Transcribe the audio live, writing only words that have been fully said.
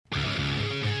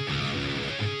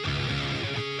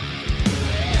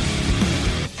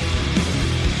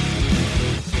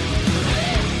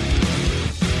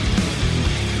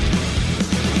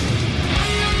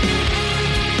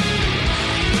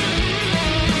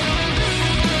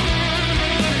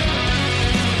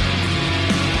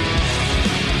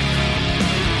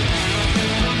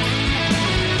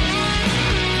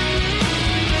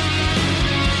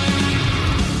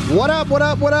What up, what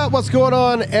up, what up? What's going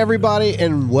on, everybody?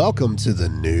 And welcome to the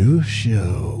new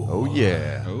show. Oh,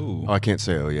 yeah. Oh, I can't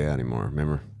say oh, yeah anymore,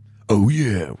 remember? Oh,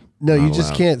 yeah. No, you Not just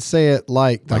allowed. can't say it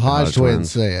like the Hodge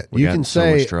twins say it. We You got can in so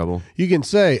say much trouble. You can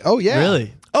say, oh, yeah.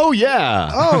 Really? Oh,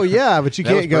 yeah. Oh, yeah, but you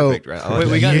That was can't go perfect, right? I like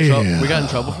Wait, that. we got in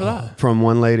trouble for that? From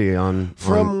one lady on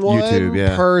from one YouTube,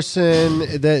 yeah.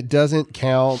 person that doesn't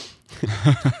count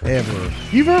ever.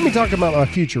 You've heard me talk about my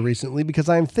future recently because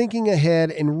I'm thinking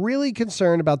ahead and really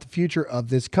concerned about the future of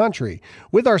this country.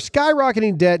 With our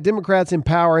skyrocketing debt, Democrats in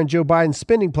power, and Joe Biden's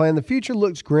spending plan, the future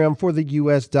looks grim for the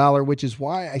U.S. dollar, which is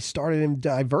why I started in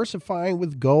diversifying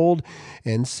with gold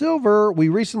and silver. We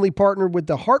recently partnered with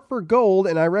the Hartford Gold,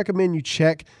 and I recommend you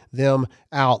check them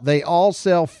out. They all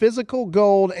sell physical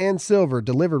gold and silver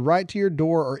delivered right to your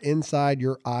door or inside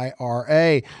your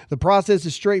IRA. The process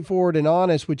is straightforward and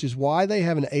honest, which is why they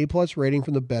have an A+ rating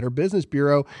from the Better Business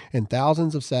Bureau and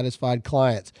thousands of satisfied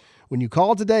clients. When you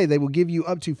call today, they will give you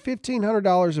up to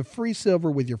 $1,500 of free silver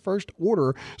with your first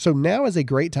order, so now is a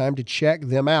great time to check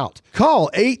them out. Call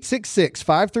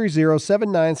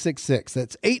 866-530-7966.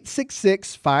 That's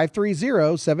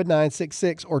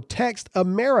 866-530-7966, or text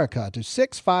America to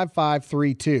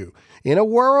 65532. In a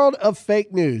world of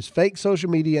fake news, fake social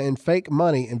media, and fake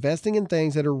money, investing in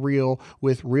things that are real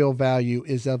with real value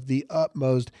is of the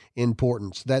utmost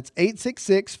importance. That's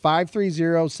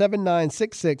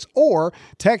 866-530-7966, or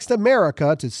text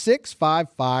America to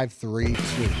 65532.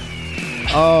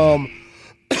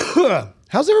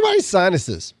 How's everybody's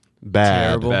sinuses? Bad.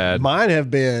 Terrible. bad. Mine have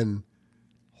been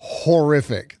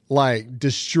horrific, like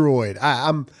destroyed.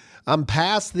 I'm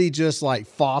past the just like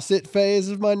faucet phase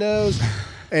of my nose,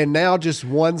 and now just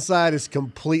one side is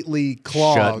completely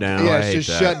clogged. Shut down. Yeah, I it's hate just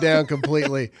that. shut down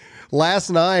completely. Last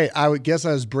night, I would guess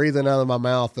I was breathing out of my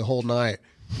mouth the whole night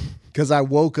because I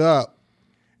woke up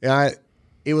and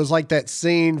it was like that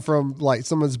scene from like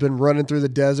someone's been running through the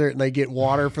desert and they get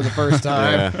water for the first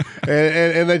time,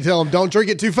 and they tell them, "Don't drink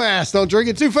it too fast. Don't drink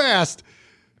it too fast."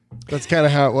 That's kind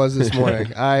of how it was this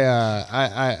morning.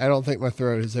 I don't think my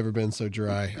throat has ever been so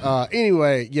dry.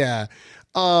 Anyway, yeah.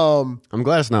 I'm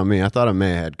glad it's not me. I thought I may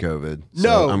have had COVID.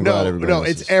 So I'm glad everybody else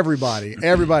it's is. everybody.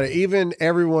 Everybody, even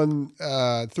everyone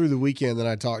through the weekend that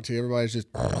I talked to, everybody's just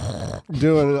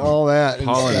doing all that. and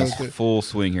Pollen is stuff. full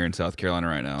swing here in South Carolina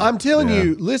right now. I'm telling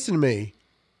you, listen to me.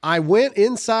 I went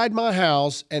inside my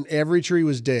house and every tree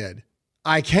was dead.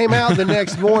 I came out the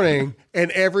next morning and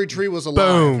every tree was alive.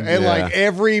 Boom. And Yeah. like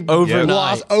every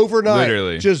Overnight. overnight,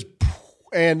 Literally. just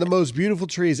and the most beautiful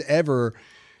trees ever.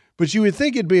 But you would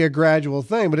think it'd be a gradual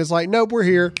thing, but it's like, nope, we're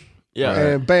here. Yeah.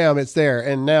 And bam, it's there.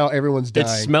 And now everyone's It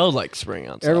dying. smelled like spring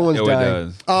outside. Everyone's Oh, it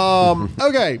dying. does.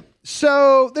 Okay,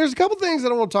 so there's a couple things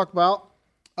that I want to talk about.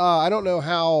 I don't know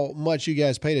how much you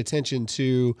guys paid attention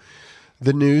to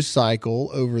the news cycle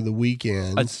over the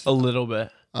weekend. A little bit.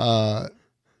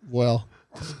 Well,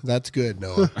 that's good,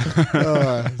 Noah.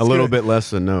 A little bit less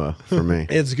than Noah for me.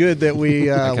 It's good that we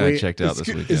kinda checked out this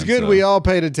weekend, It's good so. we all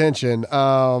paid attention.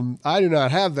 I do not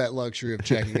have that luxury of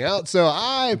checking out, so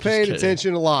I paid kidding.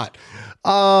 attention a lot.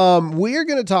 We are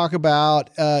going to talk about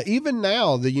even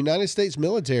now the United States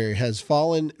military has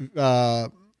fallen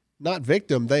not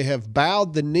victim. They have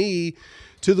bowed the knee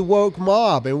to the woke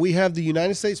mob, and we have the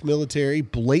United States military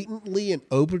blatantly and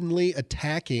openly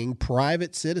attacking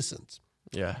private citizens.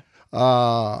 Yeah.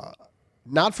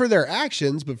 Not for their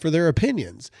actions, but for their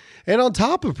opinions. And on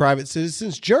top of private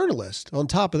citizens, journalists. On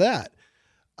top of that,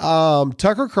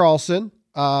 Tucker Carlson,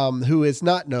 who is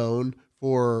not known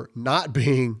for not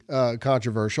being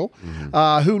controversial,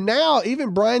 who now,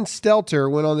 even Brian Stelter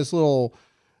went on this little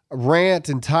rant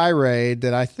and tirade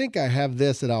that I think I have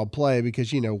this that I'll play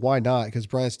because, why not? Because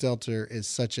Brian Stelter is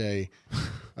such a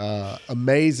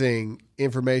amazing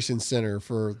information center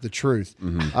for the truth.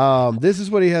 This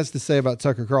is what he has to say about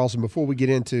Tucker Carlson before we get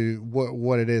into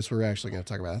what it is we're actually going to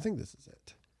talk about. I think this is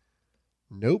it.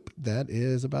 Nope, that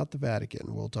is about the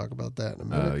Vatican. We'll talk about that in a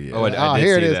minute. Oh, yeah. Oh, I did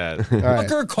here see it is. that. All right.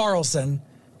 Tucker Carlson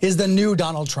is the new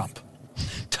Donald Trump.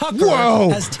 Tucker Whoa.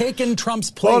 has taken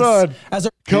Trump's place Hold on. as a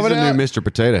He's Coming the out, new Mr.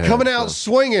 Potato Head. coming out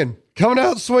swinging. Coming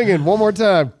out swinging. One more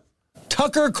time.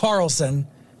 Tucker Carlson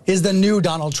is the new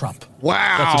Donald Trump.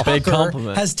 Wow. That's a big Tucker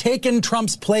compliment. has taken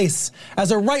Trump's place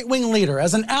as a right-wing leader,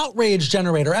 as an outrage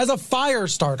generator, as a fire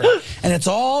starter. And it's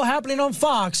all happening on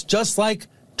Fox, just like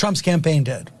Trump's campaign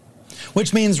did.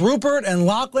 Which means Rupert and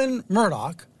Lachlan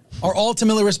Murdoch are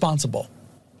ultimately responsible.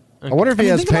 I wonder if he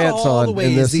has think about pants all on the in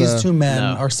ways this. these two men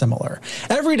No. are similar.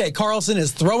 Every day, Carlson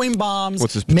is throwing bombs,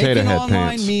 What's his potato making head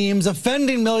online pants? memes,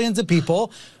 offending millions of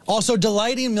people, also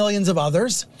delighting millions of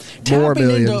others, More tapping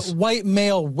millions. into white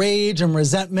male rage and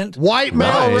resentment, White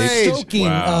male rage.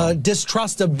 stoking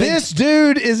distrust of big This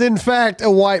dude is in fact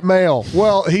a white male.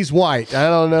 Well, he's white. I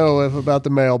don't know about the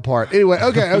male part. Anyway,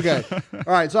 okay. All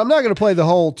right, so I'm not going to play the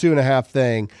whole 2.5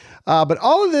 thing, but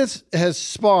all of this has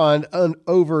spawned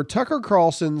over Tucker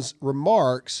Carlson's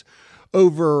remarks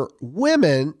over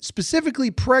women,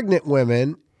 specifically pregnant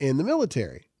women in the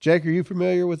military. Jake, are you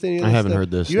familiar with any of this? I haven't stuff?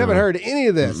 heard this. You haven't heard any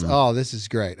of this? Mm-mm. Oh, this is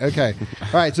great. Okay. All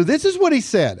right, so this is what he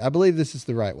said. I believe this is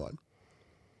the right one.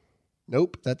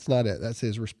 Nope, that's not it. That's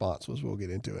his response, which we'll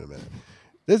get into in a minute.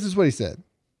 This is what he said.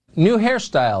 New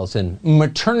hairstyles and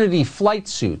maternity flight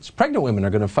suits. Pregnant women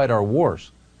are going to fight our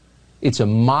wars. It's a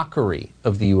mockery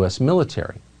of the U.S.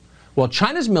 military. While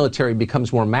China's military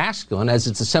becomes more masculine as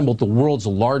it's assembled the world's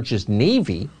largest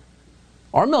navy,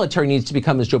 our military needs to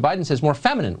become, as Joe Biden says, more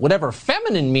feminine, whatever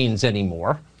feminine means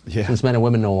anymore, since men and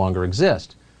women no longer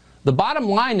exist. The bottom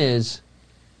line is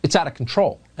it's out of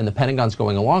control, and the Pentagon's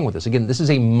going along with this. Again, this is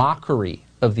a mockery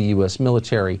of the U.S.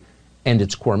 military and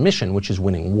its core mission, which is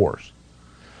winning wars.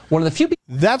 One of the few people...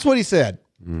 That's what he said.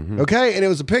 Okay, and it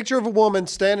was a picture of a woman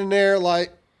standing there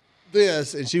like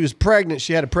this, and she was pregnant.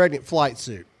 She had a pregnant flight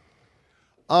suit.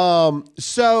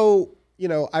 So, you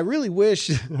know, I really wish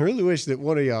that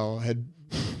one of y'all had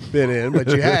been in, but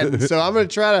you hadn't. So I'm going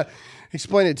to try to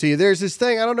explain it to you. There's this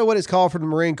thing, I don't know what it's called for the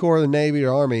Marine Corps, the Navy,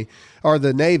 or Army, or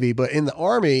the Navy, but in the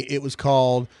Army, it was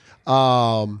called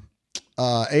AR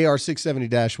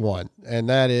 670-1, and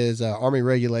that is Army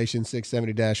Regulation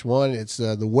 670-1. It's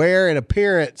the wear and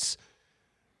appearance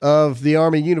of the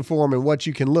Army uniform and what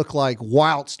you can look like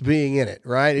whilst being in it,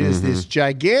 right? It is this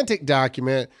gigantic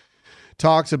document.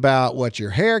 Talks about what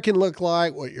your hair can look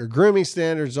like, what your grooming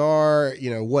standards are, you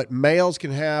know, what males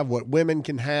can have, what women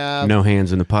can have. No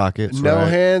hands in the pockets. No right?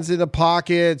 hands in the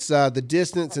pockets, the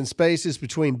distance and spaces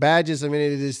between badges. I mean,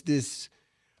 it is this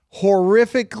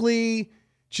horrifically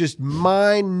just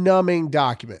mind-numbing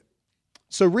document.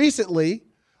 So recently,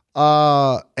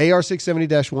 AR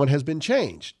 670-1 has been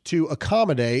changed to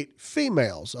accommodate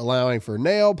females, allowing for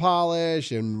nail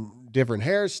polish and different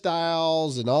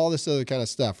hairstyles and all this other kind of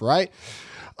stuff, right?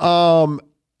 On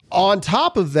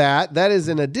top of that, that is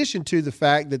in addition to the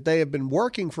fact that they have been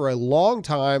working for a long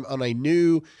time on a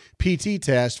new PT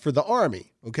test for the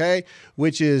Army, okay?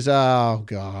 Which is,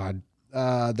 the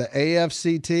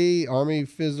AFCT, Army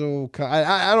Physical,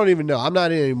 I don't even know. I'm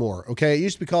not in anymore, okay? It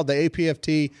used to be called the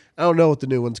APFT. I don't know what the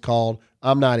new one's called.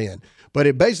 I'm not in. But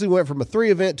it basically went from a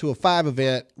 3-event to a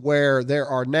 5-event where there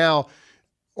are now,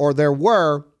 or there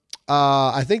were,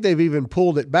 I think they've even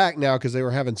pulled it back now because they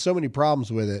were having so many problems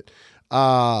with it.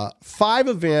 5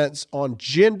 events on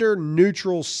gender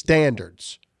neutral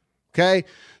standards. Okay.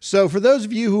 So for those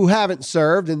of you who haven't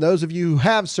served and those of you who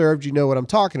have served, you know what I'm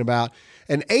talking about.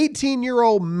 An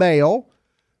 18-year-old male,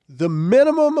 the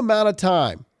minimum amount of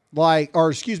time,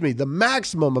 the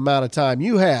maximum amount of time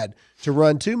you had to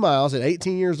run 2 miles at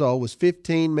 18 years old was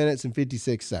 15 minutes and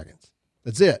 56 seconds.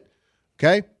 That's it.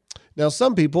 Okay. Now,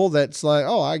 some people that's like,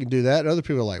 oh, I can do that. Other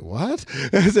people are like, what?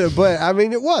 But I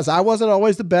mean, I wasn't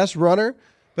always the best runner,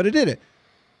 but I did it.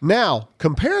 Now,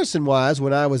 comparison wise,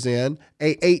 when I was in,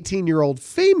 a 18-year-old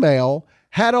female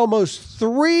had almost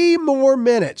 3 more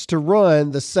minutes to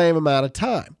run the same amount of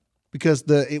time because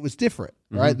it was different,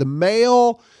 right? The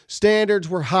male standards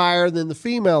were higher than the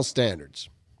female standards.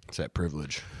 It's that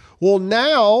privilege. Well,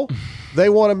 now they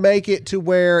want to make it to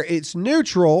where it's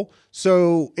neutral.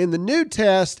 So in the new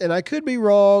test, and I could be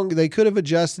wrong, they could have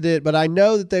adjusted it, but I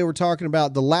know that they were talking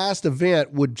about the last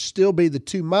event would still be the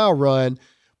 2-mile run,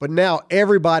 but now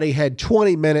everybody had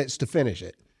 20 minutes to finish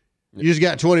it. You just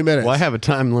got 20 minutes. Well, I have a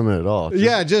time limit at all.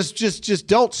 Yeah, just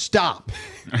don't stop.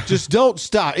 Just don't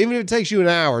stop. Even if it takes you an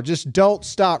hour, just don't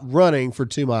stop running for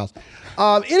 2 miles.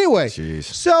 Anyway,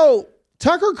 so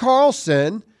Tucker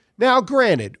Carlson, now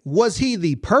granted, was he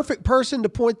the perfect person to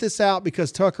point this out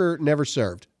because Tucker never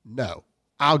served? No,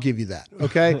 I'll give you that.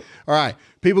 Okay. All right.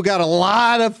 People got a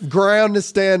lot of ground to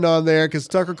stand on there because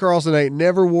Tucker Carlson ain't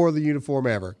never wore the uniform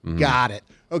ever. Got it.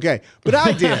 Okay. But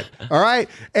I did. All right.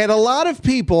 And a lot of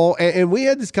people, and we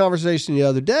had this conversation the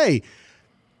other day,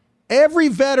 every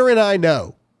veteran I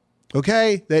know,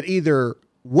 okay, that either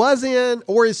was in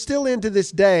or is still in to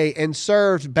this day and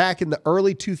served back in the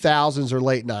early 2000s or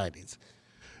late 90s.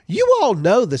 You all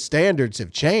know the standards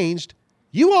have changed.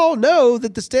 You all know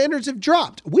that the standards have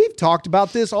dropped. We've talked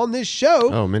about this on this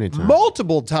show many times.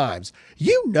 Multiple times.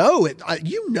 You know it.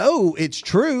 You know it's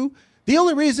true. The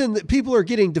only reason that people are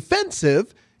getting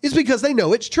defensive is because they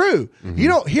know it's true. You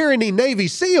don't hear any Navy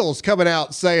SEALs coming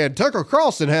out saying Tucker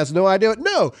Carlson has no idea.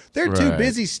 No, they're too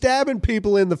busy stabbing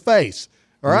people in the face.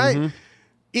 All right?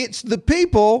 It's the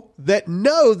people that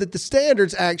know that the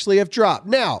standards actually have dropped.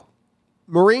 Now,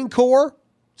 Marine Corps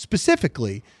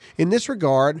specifically in this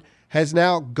regard has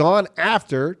now gone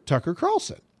after Tucker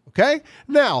Carlson. Okay?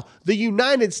 Now, the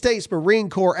United States Marine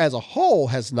Corps as a whole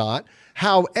has not.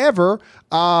 However,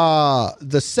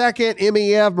 the 2nd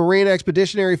MEF Marine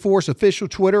Expeditionary Force official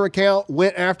Twitter account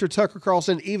went after Tucker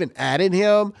Carlson, even added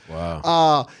him.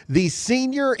 Wow. The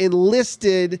senior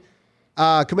enlisted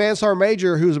Command Sergeant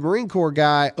Major, who's a Marine Corps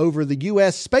guy over the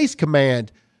U.S. Space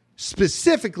Command,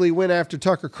 specifically went after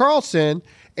Tucker Carlson,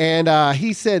 and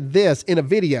he said this in a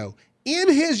video. In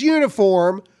his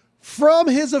uniform from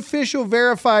his official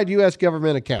verified U.S.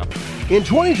 government account. In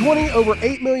 2020, over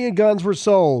 8 million guns were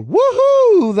sold.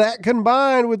 Woohoo! That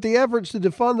combined with the efforts to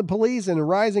defund the police and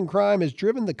rising crime has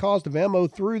driven the cost of ammo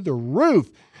through the roof.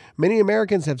 Many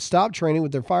Americans have stopped training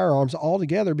with their firearms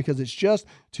altogether because it's just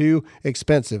too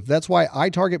expensive. That's why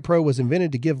iTarget Pro was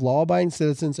invented to give law-abiding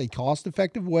citizens a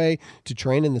cost-effective way to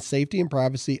train in the safety and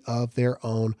privacy of their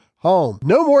own home.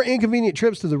 No more inconvenient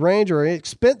trips to the range or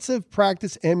expensive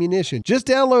practice ammunition. Just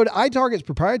download iTarget's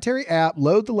proprietary app,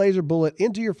 load the laser bullet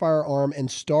into your firearm, and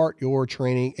start your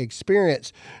training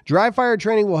experience. Dry fire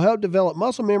training will help develop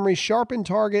muscle memory, sharpen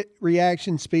target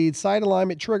reaction speed, sight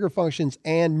alignment, trigger functions,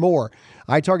 and more.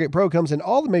 iTarget Pro comes in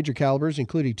all the major calibers,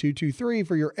 including .223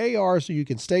 for your AR, so you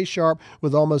can stay sharp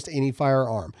with almost any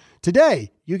firearm.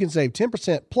 Today, you can save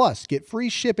 10% plus get free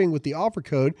shipping with the offer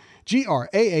code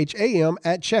GRAHAM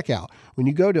at checkout when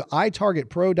you go to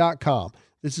itargetpro.com.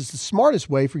 This is the smartest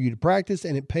way for you to practice,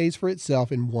 and it pays for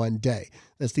itself in one day.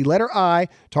 That's the letter I,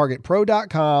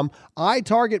 targetpro.com,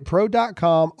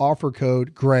 itargetpro.com, offer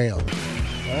code Graham. All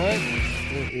right.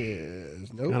 It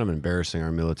is. Nope. Kind of embarrassing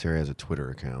our military has a Twitter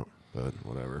account, but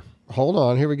whatever. Hold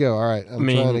on. Here we go. All right. I'm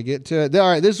trying to get to it. All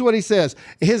right. This is what he says.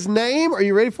 His name, are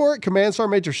you ready for it? Command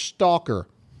Sergeant Major Stalker.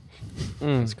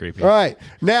 That's creepy. All right.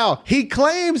 Now, he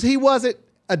claims he wasn't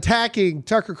attacking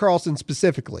Tucker Carlson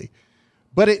specifically,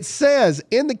 but it says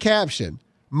in the caption,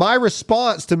 my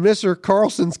response to Mr.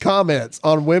 Carlson's comments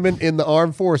on women in the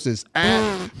armed forces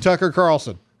at Tucker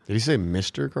Carlson. Did he say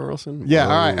Mr. Carlson? Yeah. All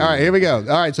right. All right. Here we go. All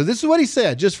right. So this is what he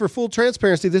said. Just for full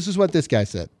transparency, this is what this guy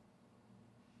said.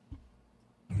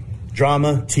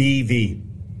 Drama TV.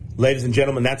 Ladies and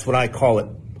gentlemen, that's what I call it.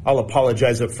 I'll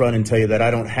apologize up front and tell you that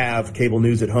I don't have cable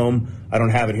news at home. I don't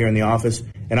have it here in the office,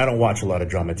 and I don't watch a lot of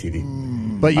drama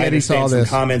TV. But yet he saw this.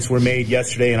 Some comments were made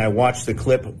yesterday, and I watched the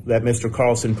clip that Mr.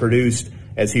 Carlson produced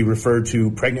as he referred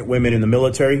to pregnant women in the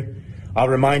military. I'll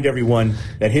remind everyone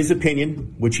that his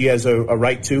opinion, which he has a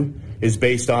right to, is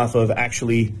based off of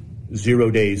actually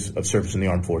 0 days of service in the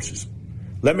armed forces.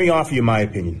 Let me offer you my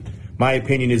opinion. My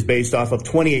opinion is based off of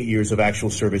 28 years of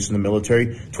actual service in the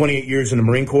military, 28 years in the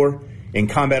Marine Corps, in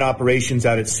combat operations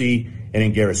out at sea and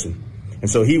in garrison. And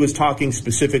so he was talking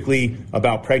specifically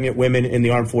about pregnant women in the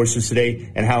armed forces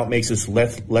today and how it makes us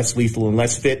less lethal and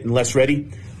less fit and less ready.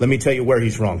 Let me tell you where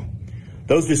he's wrong.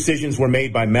 Those decisions were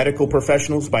made by medical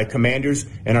professionals, by commanders,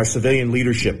 and our civilian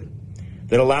leadership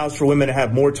that allows for women to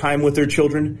have more time with their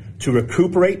children, to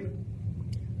recuperate,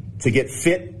 to get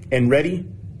fit and ready,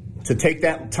 to take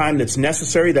that time that's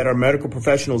necessary that our medical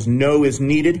professionals know is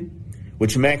needed,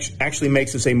 which actually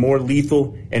makes us a more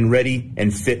lethal and ready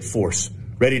and fit force,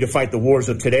 ready to fight the wars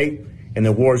of today and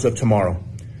the wars of tomorrow.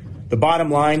 The bottom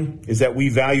line is that we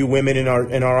value women in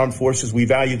our armed forces. We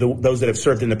value those that have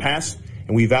served in the past,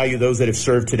 and we value those that have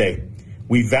served today.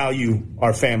 We value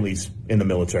our families in the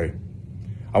military.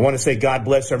 I want to say God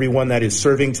bless everyone that is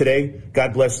serving today.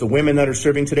 God bless the women that are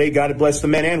serving today. God bless the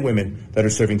men and women that are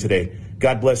serving today.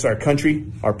 God bless our country,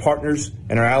 our partners,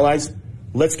 and our allies.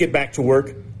 Let's get back to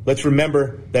work. Let's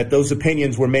remember that those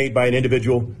opinions were made by an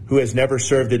individual who has never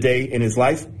served a day in his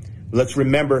life. Let's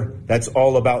remember that's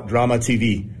all about drama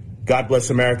TV. God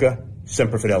bless America.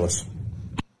 Semper Fidelis.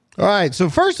 All right. So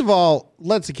first of all,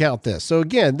 let's account this. So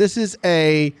again, this is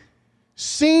a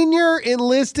senior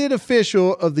enlisted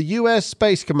official of the U.S.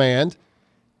 Space Command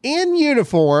in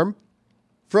uniform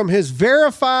from his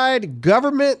verified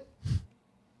government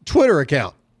Twitter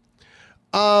account.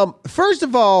 First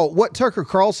of all, what Tucker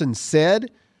Carlson said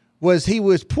was he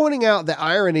was pointing out the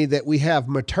irony that we have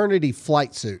maternity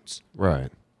flight suits.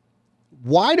 Right.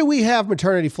 Why do we have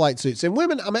maternity flight suits? And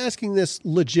women, I'm asking this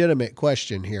legitimate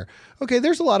question here. Okay,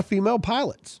 there's a lot of female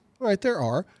pilots. All right, there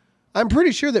are. I'm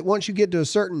pretty sure that once you get to a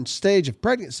certain stage of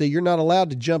pregnancy, you're not allowed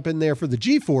to jump in there for the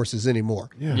G-forces anymore.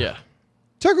 Yeah.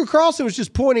 Tucker Carlson was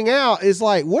just pointing out, is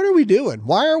like, what are we doing?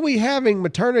 Why are we having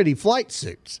maternity flight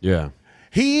suits? Yeah.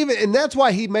 And that's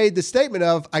why he made the statement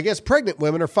of, I guess pregnant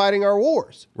women are fighting our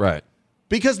wars. Right.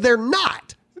 Because they're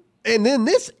not. And then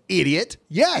this idiot,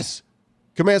 yes,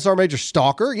 Command Sergeant Major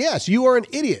Stalker, yes, you are an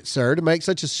idiot, sir, to make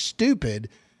such a stupid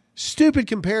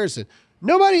comparison.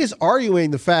 Nobody is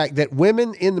arguing the fact that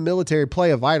women in the military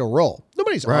play a vital role.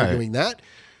 Nobody's arguing that.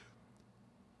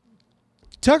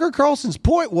 Tucker Carlson's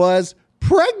point was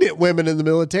pregnant women in the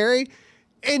military,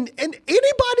 and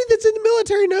anybody that's in the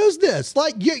military knows this.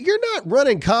 Like, you're not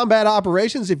running combat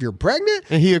operations if you're pregnant.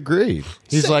 And he agreed.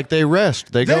 He's like, they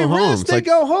rest. They go home. They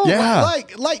go home. Yeah.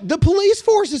 Like the police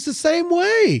force is the same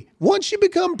way. Once you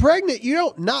become pregnant, you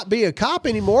don't not be a cop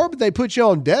anymore, but they put you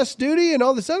on desk duty and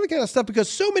all this other kind of stuff because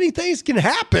so many things can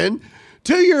happen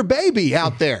to your baby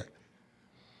out there.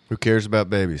 Who cares about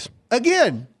babies?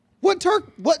 Again, what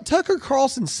Tucker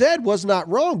Carlson said was not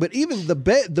wrong, but even the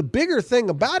bigger thing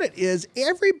about it is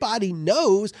everybody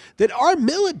knows that our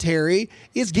military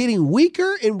is getting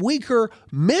weaker and weaker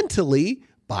mentally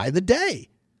by the day.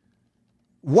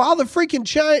 While the freaking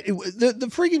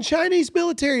Chinese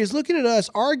military is looking at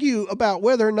us argue about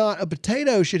whether or not a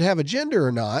potato should have a gender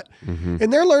or not,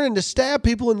 and they're learning to stab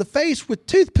people in the face with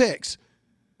toothpicks.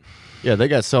 Yeah, they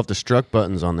got self-destruct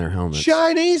buttons on their helmets.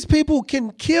 Chinese people can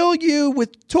kill you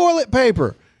with toilet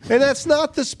paper. And that's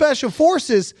not the special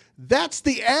forces. That's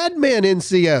the admin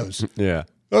NCOs. Yeah.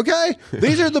 Okay?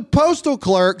 These are the postal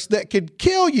clerks that could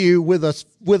kill you with a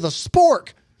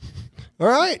spork. All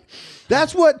right?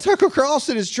 That's what Tucker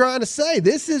Carlson is trying to say.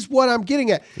 This is what I'm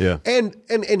getting at. Yeah.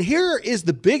 And here is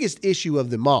the biggest issue of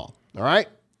them all. All right?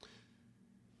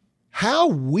 How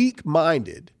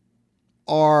weak-minded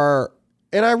are...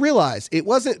 And I realize it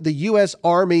wasn't the U.S.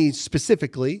 Army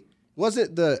specifically,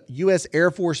 wasn't the U.S. Air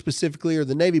Force specifically or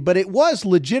the Navy, but it was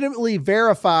legitimately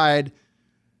verified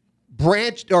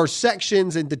branch or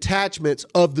sections and detachments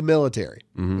of the military.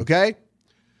 Okay?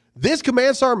 This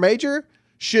Command Sergeant Major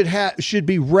should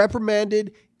be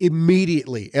reprimanded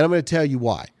immediately. And I'm going to tell you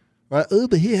why. Right? Oh,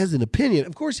 but he has an opinion.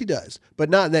 Of course he does. But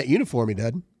not in that uniform, he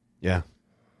doesn't. Yeah.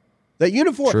 That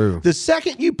uniform, True. The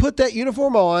second you put that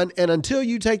uniform on and until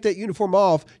you take that uniform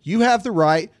off, you have the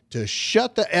right to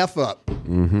shut the F up.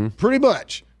 Pretty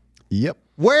much. Yep.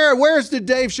 Where's the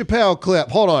Dave Chappelle clip?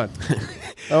 Hold on.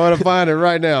 I want to find it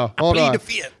right now. Hold on.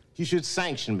 You should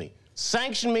sanction me.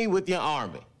 Sanction me with your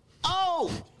army.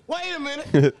 Oh, wait a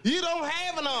minute. You don't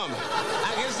have an army.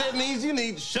 I guess that means you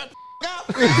need to shut the up.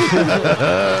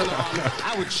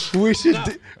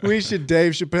 We should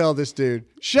Dave Chappelle this dude.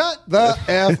 Shut the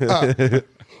F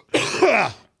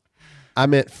up. I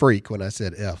meant freak when I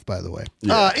said F, by the way.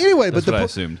 Yeah, anyway, that's what I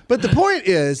assumed. But the point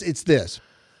is, it's this.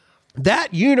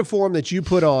 That uniform that you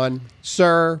put on,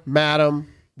 sir, madam,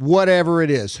 whatever it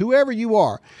is, whoever you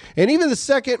are, and even the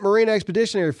 2nd Marine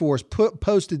Expeditionary Force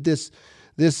posted this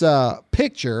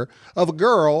picture of a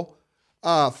girl,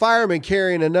 fireman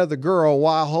carrying another girl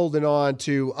while holding on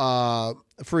to a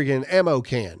freaking ammo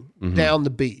can down the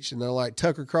beach. And they're like,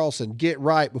 Tucker Carlson, get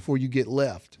right before you get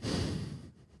left.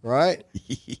 Right?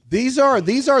 These are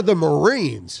the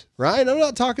Marines, right? I'm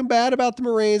not talking bad about the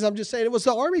Marines. I'm just saying it was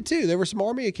the Army too. There were some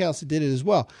Army accounts that did it as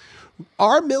well.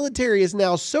 Our military is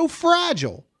now so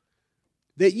fragile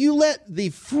that you let the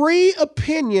free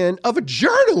opinion of a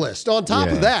journalist on top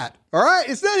of that, all right?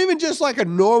 It's not even just like a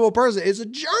normal person. It's a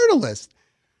journalist.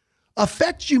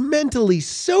 Affect you mentally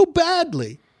so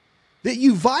badly that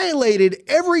you violated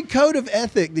every code of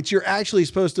ethic that you're actually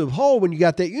supposed to uphold when you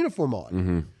got that uniform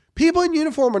on. People in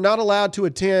uniform are not allowed to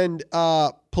attend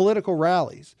political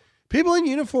rallies. People in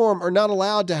uniform are not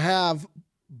allowed to have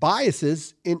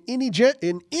biases in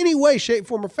any way, shape,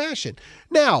 form, or fashion.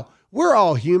 Now, we're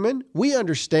all human. We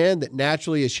understand that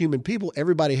naturally as human people,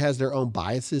 everybody has their own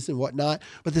biases and whatnot.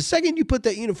 But the second you put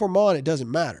that uniform on, it doesn't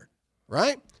matter,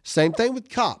 right? Same thing with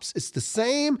cops. It's the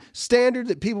same standard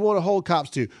that people want to hold cops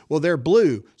to. Well, they're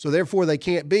blue, so therefore they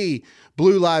can't be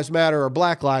Blue Lives Matter or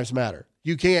Black Lives Matter.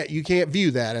 You can't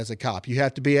view that as a cop. You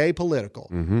have to be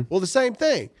apolitical. Well, the same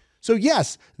thing. So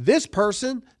yes, this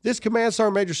person, this Command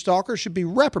Sergeant Major Stalker, should be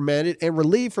reprimanded and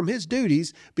relieved from his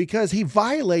duties because he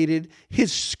violated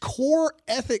his core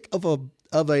ethic of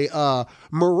a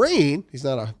Marine. He's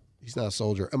not a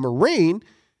soldier, a Marine,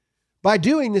 by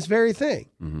doing this very thing.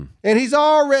 And he's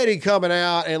already coming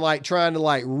out and like trying to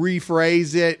like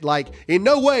rephrase it. Like, in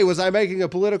no way was I making a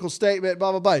political statement,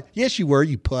 blah, blah, blah. Yes, you were,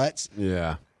 you putz.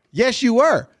 Yeah. Yes, you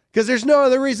were. Because there's no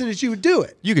other reason that you would do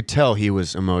it. You could tell he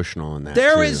was emotional in that.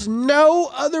 There is no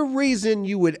other reason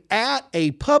you would at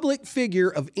a public figure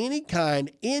of any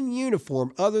kind in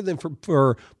uniform other than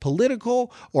for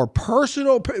political or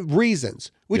personal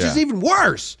reasons, which is even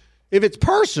worse if it's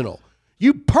personal.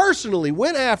 You personally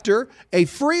went after a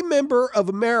free member of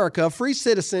America, a free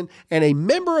citizen, and a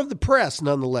member of the press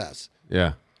nonetheless.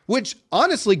 Yeah. Which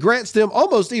honestly grants them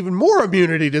almost even more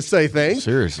immunity to say things.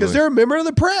 Seriously. Because they're a member of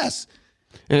the press.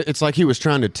 It's like he was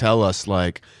trying to tell us,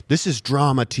 like, this is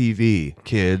drama TV,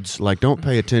 kids. Like, don't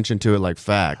pay attention to it like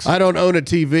facts. I don't own a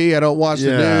TV. I don't watch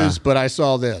the news, but I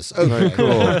saw this. Okay,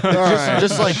 cool.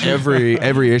 Just like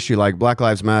every issue, like Black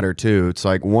Lives Matter too. It's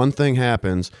like one thing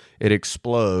happens, it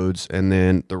explodes, and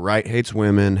then the right hates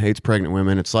women, hates pregnant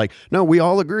women. It's like, no, we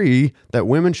all agree that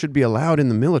women should be allowed in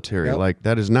the military. Yep. Like,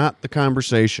 that is not the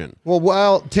conversation. Well,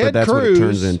 while Ted that's Cruz, what it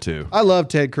turns into. I love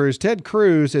Ted Cruz. Ted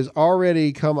Cruz has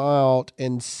already come out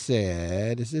and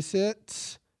said, "Is this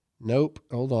it?" Nope.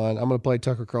 Hold on. I'm going to play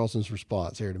Tucker Carlson's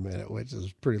response here in a minute, which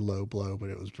is pretty low blow, but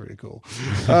it was pretty cool.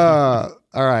 All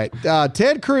right.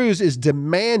 Ted Cruz is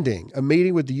demanding a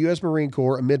meeting with the U.S. Marine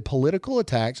Corps amid political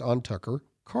attacks on Tucker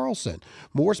Carlson,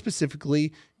 more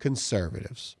specifically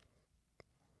conservatives.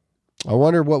 I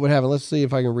wonder what would happen. Let's see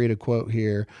if I can read a quote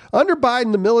here. Under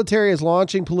Biden, the military is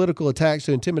launching political attacks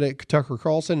to intimidate Tucker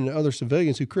Carlson and other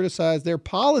civilians who criticize their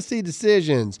policy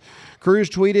decisions. Cruz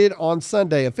tweeted on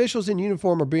Sunday, officials in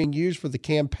uniform are being used for the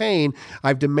campaign.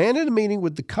 I've demanded a meeting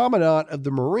with the commandant of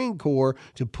the Marine Corps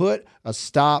to put a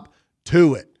stop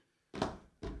to it.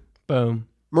 Boom.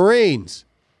 Marines.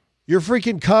 Your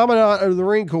freaking commandant of the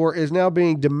Marine Corps is now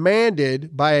being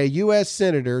demanded by a U.S.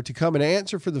 senator to come and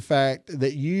answer for the fact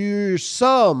that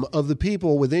some of the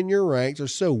people within your ranks are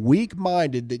so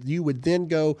weak-minded that you would then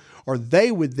go, or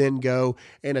they would then go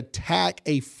and attack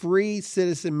a free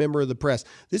citizen member of the press.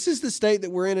 This is the state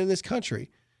that we're in this country.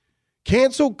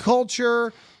 Cancel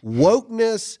culture,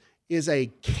 wokeness is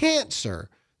a cancer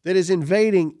that is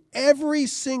invading every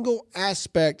single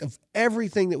aspect of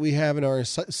everything that we have in our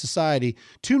society,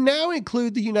 to now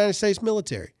include the United States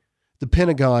military. The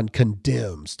Pentagon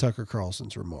condemns Tucker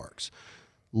Carlson's remarks.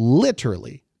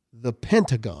 Literally, the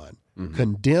Pentagon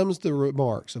condemns the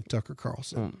remarks of Tucker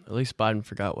Carlson. At least Biden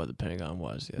forgot what the Pentagon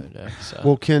was the other day. So.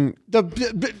 Well, he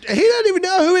doesn't even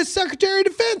know who his Secretary of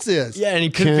Defense is. Yeah, and he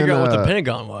couldn't figure out what the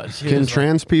Pentagon was. Can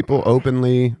trans people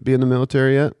openly be in the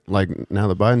military yet? Like, now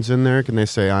that Biden's in there, can they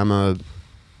say, I'm a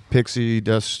pixie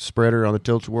dust spreader on the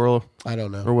tilt-a-whirl? I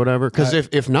don't know. Or whatever. Because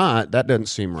if not, that doesn't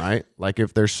seem right. Like,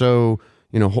 if they're so,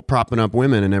 propping up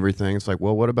women and everything, it's like,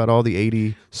 well, what about all the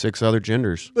 86 other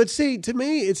genders? But see, to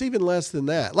me, it's even less than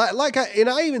that.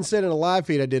 I even said in a live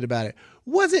feed I did about it,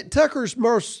 was it Tucker's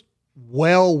most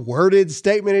well-worded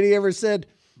statement that he ever said?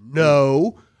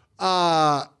 No.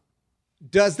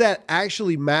 Does that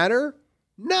actually matter?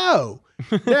 No.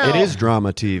 Now, it is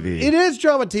drama TV. It is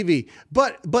drama TV.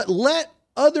 But let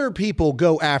other people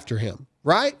go after him,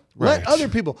 right? Let other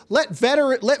people, let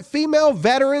female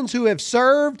veterans who have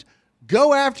served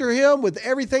go after him with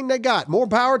everything they got. More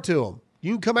power to them.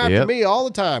 You can come after me all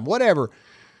the time, whatever.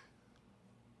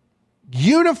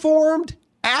 Uniformed,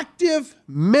 active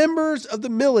members of the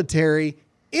military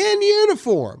in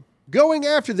uniform going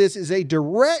after this is a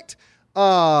direct,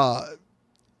 it's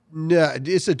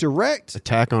a direct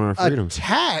attack on our freedoms.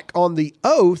 Attack on the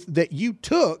oath that you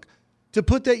took to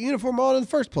put that uniform on in the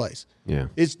first place. Yeah.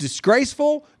 It's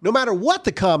disgraceful, no matter what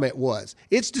the comment was.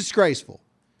 It's disgraceful.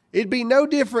 It'd be no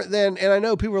different than, and I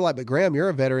know people are like, but Graham, you're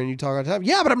a veteran, you talk all the time.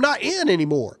 Yeah, but I'm not in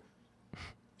anymore.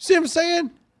 See what I'm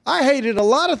saying? I hated a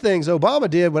lot of things Obama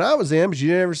did when I was in, but you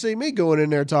didn't ever see me going in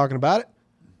there talking about it.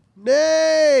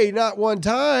 Nay, not one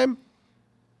time.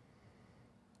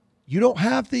 You don't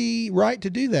have the right to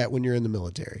do that when you're in the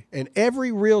military. And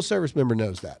every real service member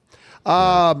knows that.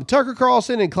 Tucker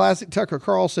Carlson in classic Tucker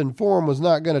Carlson form was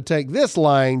not going to take this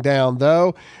lying down,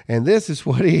 though. And this is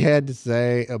what he had to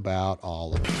say about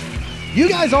all of it. You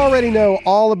guys already know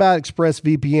all about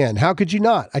ExpressVPN. How could you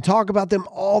not? I talk about them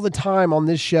all the time on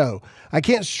this show. I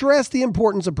can't stress the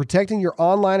importance of protecting your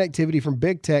online activity from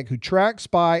big tech who track,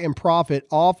 spy, and profit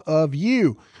off of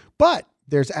you. But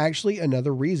there's actually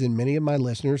another reason many of my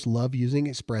listeners love using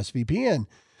ExpressVPN.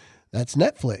 That's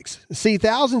Netflix. See,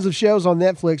 thousands of shows on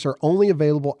Netflix are only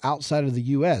available outside of the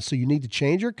U.S., so you need to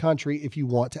change your country if you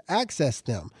want to access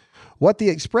them. What the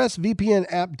ExpressVPN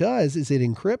app does is it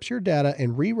encrypts your data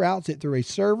and reroutes it through a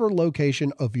server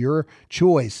location of your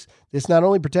choice. This not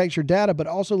only protects your data, but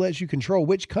also lets you control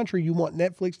which country you want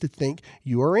Netflix to think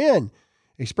you are in.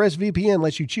 ExpressVPN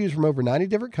lets you choose from over 90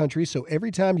 different countries, so every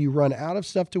time you run out of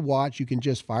stuff to watch, you can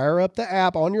just fire up the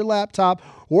app on your laptop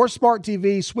or smart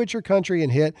TV, switch your country,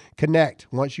 and hit connect.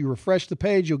 Once you refresh the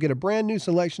page, you'll get a brand new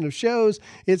selection of shows.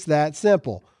 It's that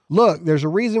simple. Look, there's a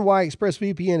reason why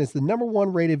ExpressVPN is the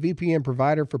 #1 rated VPN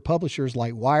provider for publishers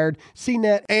like Wired,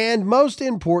 CNET, and most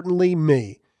importantly,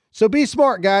 me. So be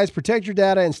smart, guys. Protect your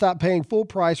data and stop paying full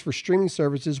price for streaming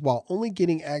services while only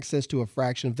getting access to a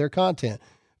fraction of their content.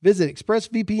 Visit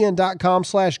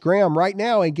expressvpn.com/Graham right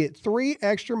now and get 3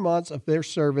 extra months of their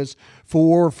service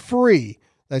for free.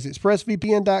 That's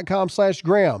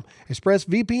expressvpn.com/Graham.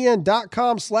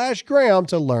 expressvpn.com/Graham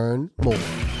to learn more.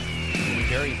 The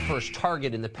very first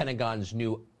target in the Pentagon's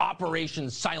new Operation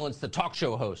Silence the Talk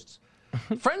Show hosts.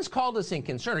 Friends called us in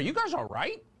concern. Are you guys all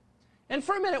right? And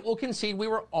for a minute, we'll concede we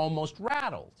were almost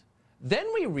rattled. Then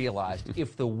we realized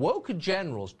if the woke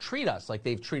generals treat us like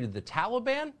they've treated the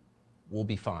Taliban, we'll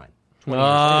be fine. 20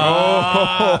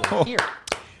 years later, here.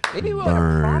 Maybe we want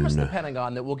to promise the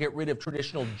Pentagon that we'll get rid of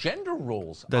traditional gender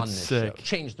roles on this show.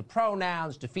 Change the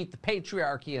pronouns, defeat the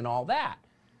patriarchy, and all that.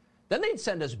 Then they'd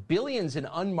send us billions in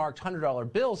unmarked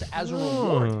 $100 bills as a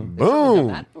reward. They've never done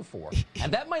that before.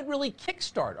 And that might really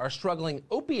kickstart our struggling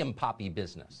opium poppy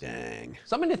business. Dang.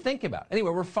 Something to think about.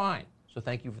 Anyway, we're fine. So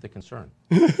thank you for the concern.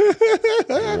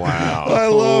 Wow. I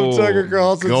love Tucker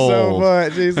Carlson so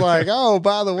much. He's like, oh,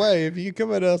 by the way, if you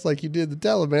come at us like you did the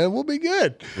Taliban, we'll be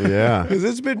good. Yeah. Because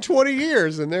it's been 20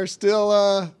 years and they're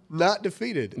still not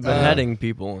defeated. Beheading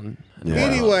people. And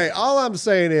Anyway, all I'm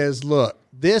saying is, look,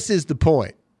 this is the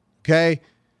point. Okay?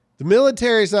 The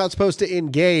military is not supposed to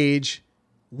engage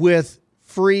with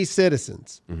free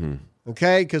citizens.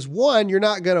 Okay? Because one, you're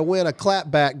not going to win a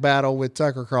clapback battle with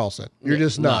Tucker Carlson. You're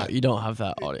just not. No, you don't have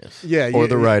that audience. Yeah, Or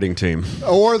the writing team.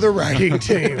 Or the writing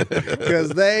team. Because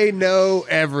they know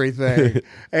everything.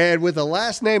 And with the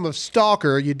last name of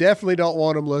Stalker, you definitely don't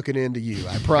want them looking into you.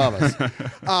 I promise.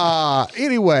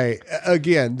 Anyway,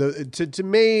 again, to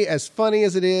me, as funny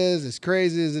as it is, as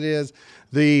crazy as it is,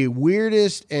 the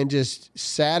weirdest and just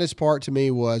saddest part to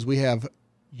me was we have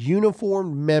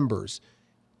uniformed members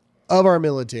of our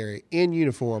military in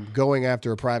uniform going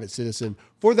after a private citizen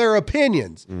for their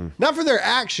opinions, not for their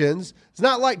actions. It's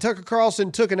not like Tucker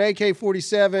Carlson took an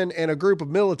AK-47 and a group of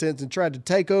militants and tried to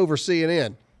take over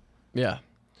CNN. Yeah.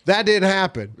 That didn't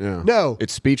happen. Yeah. No.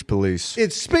 It's speech police.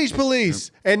 It's speech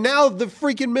police. And now the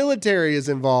freaking military is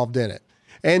involved in it.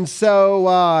 And so,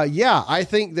 I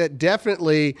think that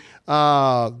definitely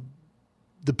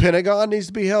the Pentagon needs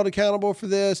to be held accountable for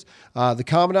this. The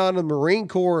Commandant of the Marine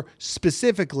Corps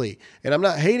specifically. And I'm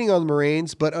not hating on the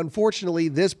Marines, but unfortunately,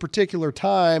 this particular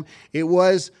time, it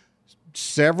was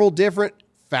several different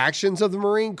factions of the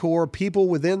Marine Corps, people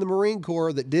within the Marine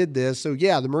Corps that did this. So,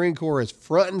 yeah, the Marine Corps is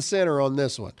front and center on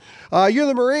this one. You're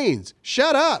the Marines.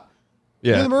 Shut up.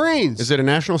 Yeah. You're the Marines. Is it a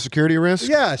national security risk?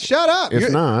 Yeah, shut up.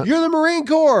 If not, you're the Marine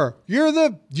Corps. You're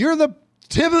the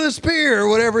tip of the spear, or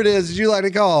whatever it is that you like to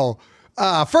call.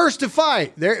 First to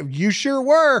fight. There, you sure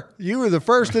were. You were the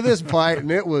first to this fight,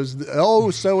 and it was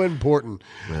so important.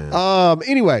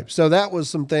 Anyway, so that was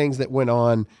some things that went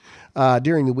on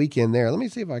during the weekend there. Let me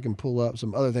see if I can pull up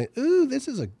some other things. Ooh, this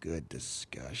is a good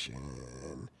discussion.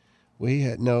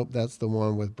 Nope, that's the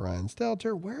one with Brian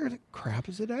Stelter. Where the crap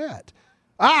is it at?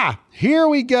 Here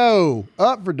we go.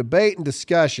 Up for debate and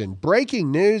discussion.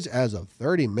 Breaking news as of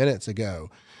 30 minutes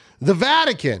ago. The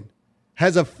Vatican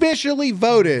has officially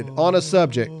voted on a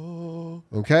subject.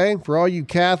 Okay? For all you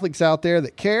Catholics out there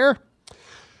that care,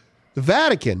 the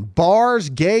Vatican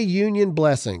bars gay union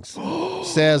blessings.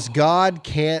 Says God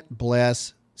can't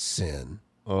bless sin.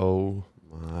 Oh,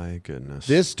 my goodness.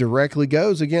 This directly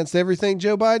goes against everything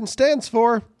Joe Biden stands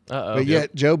for. But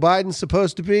yet Joe Biden's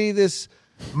supposed to be this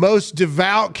most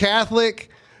devout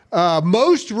Catholic,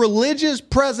 most religious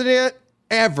president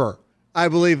ever, I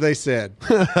believe they said.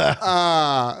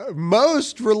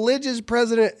 Most religious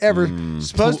president ever.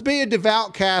 Supposed to be a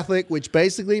devout Catholic, which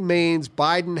basically means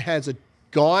Biden has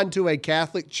gone to a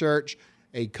Catholic church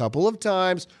a couple of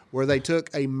times where they took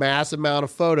a mass amount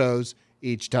of photos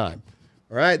each time.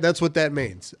 All right, that's what that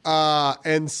means.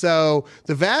 And so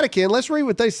the Vatican, let's read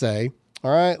what they say. All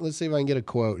right, let's see if I can get a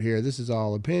quote here. This is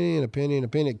all opinion.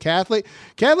 Catholic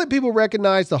people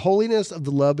recognize the holiness of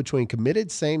the love between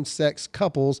committed same-sex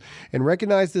couples and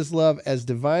recognize this love as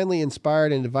divinely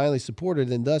inspired and divinely supported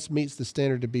and thus meets the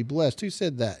standard to be blessed. Who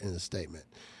said that in a statement?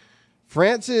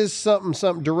 Francis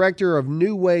something, director of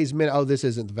New Ways Men. Oh, this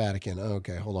isn't the Vatican.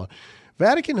 Okay, hold on.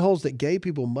 Vatican holds that gay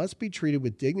people must be treated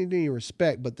with dignity and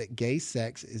respect, but that gay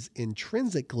sex is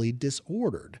intrinsically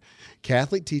disordered.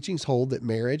 Catholic teachings hold that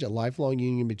marriage, a lifelong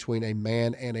union between a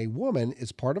man and a woman,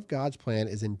 is part of God's plan,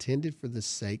 is intended for the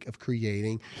sake of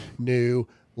creating new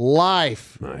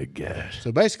life. My gosh.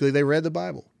 So basically, they read the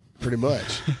Bible. Pretty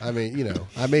much.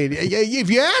 If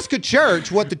you ask a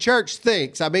church what the church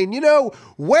thinks,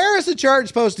 where is the church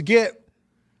supposed to get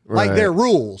their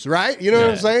rules, right? You know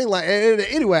what I'm saying?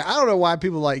 Anyway, I don't know why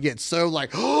people get so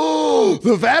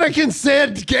the Vatican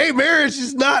said gay marriage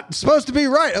is not supposed to be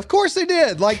right. Of course they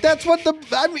did. That's what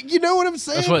you know what I'm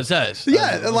saying? That's what it says.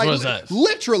 Yeah, that's what it says.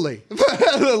 Literally.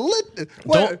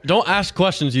 Don't ask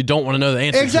questions you don't want to know the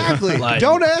answer exactly. to.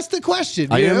 Don't ask the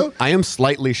question. I am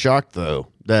slightly shocked though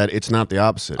that it's not the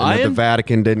opposite. And that the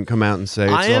Vatican didn't come out and say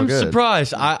it's I am all good.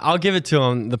 surprised. I'll give it to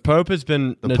him. The Pope has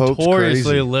been Pope's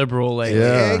notoriously crazy. liberal lately.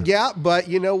 Yeah. But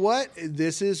you know what?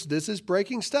 This is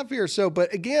breaking stuff here. So,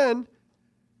 but again,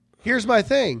 here's my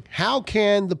thing. How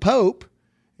can the Pope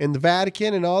and the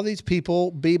Vatican and all these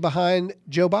people be behind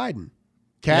Joe Biden?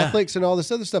 Catholics and all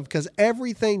this other stuff, because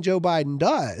everything Joe Biden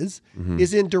does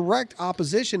is in direct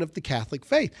opposition of the Catholic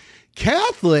faith.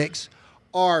 Catholics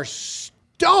are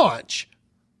staunch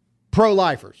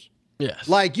pro-lifers. Yes.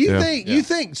 Like you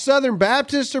think Southern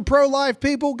Baptists are pro-life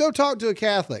people? Go talk to a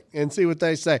Catholic and see what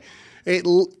they say.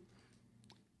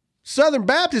 Southern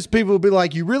Baptist people will be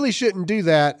like, you really shouldn't do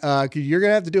that because you're going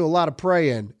to have to do a lot of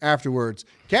praying afterwards.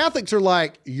 Catholics are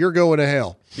like, you're going to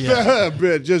hell. Yeah.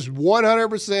 Just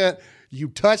 100%. You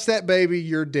touch that baby,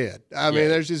 you're dead. I mean,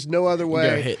 there's just no other way. You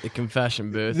gotta hit the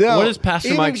confession booth. No, what is Pastor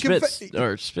even Mike Schmitz?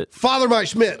 Or Schmitz? Father Mike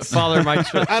Schmitz. Father Mike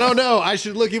Schmitz. I don't know. I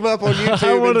should look him up on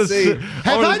YouTube and see.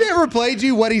 Have I never played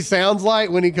you what he sounds like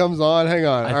when he comes on? Hang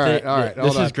on. All right.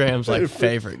 This is Graham's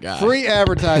favorite guy. Free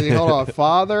advertising. Hold on.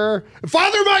 Father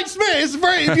Mike Schmitz. It's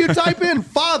free. If you type in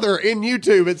Father in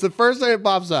YouTube, it's the first thing that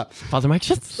pops up. Father Mike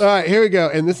Schmitz. All right, here we go.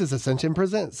 And this is Ascension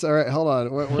Presents. All right, hold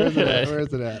on. Where is it at? Where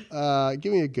is it at?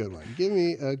 Give me a good one. Give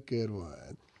me a good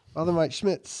one. Father Mike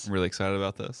Schmitz. I'm really excited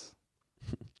about this.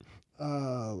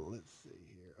 Let's see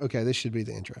here. Okay, this should be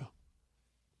the intro.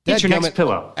 Eat your next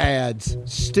pillow. Ads.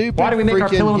 Stupid. Why do we make our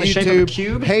pillow in the shape of a YouTube.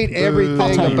 cube? Hate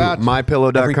everything about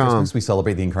MyPillow.com. Every Christmas we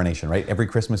celebrate the incarnation, right? Every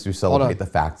Christmas we celebrate the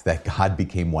fact that God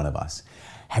became one of us.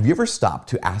 Have you ever stopped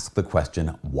to ask the question,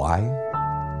 why?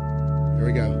 Here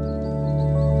we go.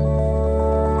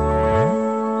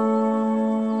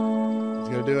 He's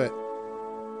going to do it.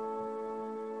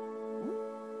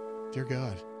 Dear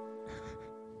God.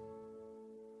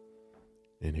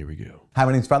 And here we go. Hi,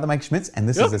 my name is Father Mike Schmitz, and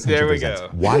this is Ascension there we Presents. go.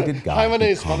 Why did God Hi, my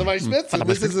name is become- Father Mike Schmitz, and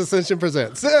this is Ascension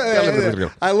Presents.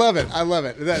 I love it. I love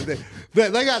it.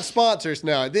 They got sponsors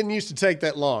now. It didn't used to take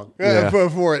that long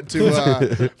for it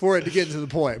to get to the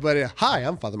point. But hi,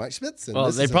 I'm Father Mike Schmitz, and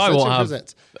this They is probably Ascension won't have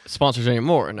Presents. sponsors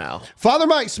anymore now. Father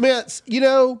Mike Schmitz, you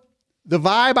know, the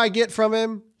vibe I get from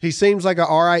him, he seems like an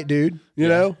all right dude, you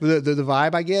know, the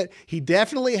vibe I get. He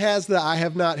definitely has the I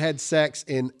have not had sex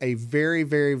in a very,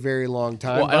 very, very long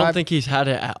time. Well, I don't think he's had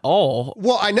it at all.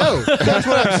 Well, I know. That's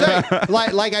what I'm saying.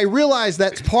 Like I realize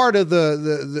that's part of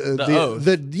the oath.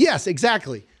 Yes,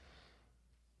 exactly.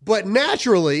 But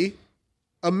naturally,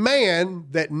 a man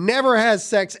that never has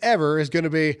sex ever is going to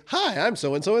be, hi, I'm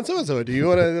so and so and so and so. Do you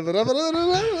want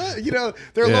to, you know,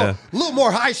 they're a little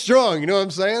more high strung. You know what I'm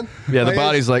saying? Yeah, the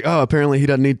body's like, oh, apparently he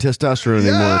doesn't need testosterone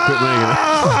anymore. Quit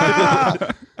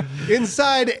making it.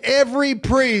 Inside every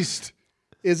priest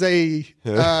is a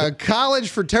college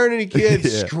fraternity kid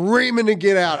screaming to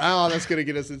get out. Oh, that's going to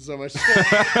get us in so much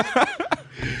stuff.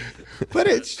 But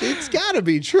it's got to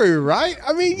be true, right?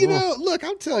 I mean, you know, look,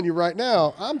 I'm telling you right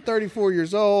now, I'm 34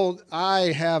 years old.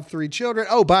 I have 3 children.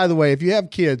 Oh, by the way, if you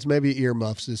have kids, maybe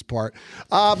earmuffs this part.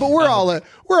 But we're all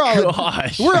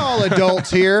adults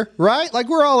here, right? Like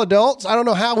we're all adults. I don't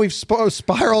know how we've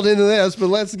spiraled into this, but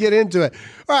let's get into it.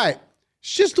 All right.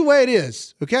 It's just the way it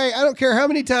is, okay? I don't care how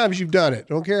many times you've done it.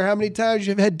 I don't care how many times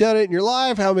you've had done it in your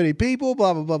life, how many people,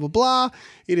 blah, blah, blah, blah, blah.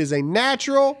 It is a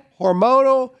natural,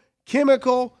 hormonal,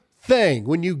 chemical thing.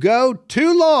 When you go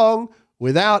too long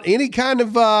without any kind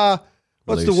of,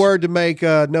 what's the word to make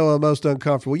Noah most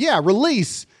uncomfortable? Yeah,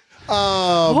 release.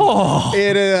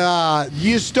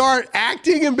 You start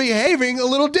acting and behaving a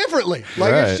little differently.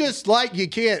 Like it's just like you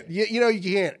can't, you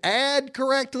can't add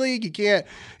correctly. You can't,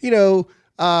 you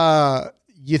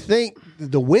think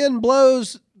the wind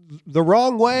blows the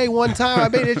wrong way one time. I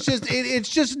mean, it's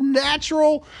just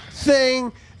natural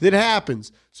thing that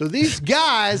happens. So these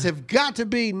guys have got to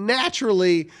be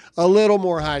naturally a little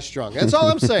more high strung. That's all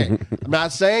I'm saying. I'm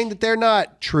not saying that they're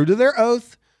not true to their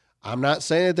oath. I'm not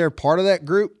saying that they're part of that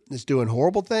group that's doing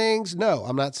horrible things. No,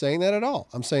 I'm not saying that at all.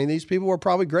 I'm saying these people are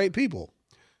probably great people.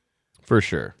 For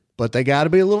sure. But they got to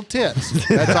be a little tense.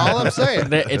 That's all I'm saying.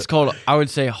 It's called, I would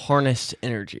say, harness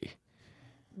energy.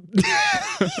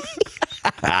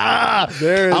 I'm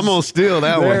gonna steal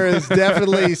that one. There is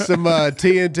definitely some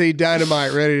TNT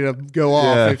dynamite ready to go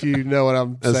off, if you know what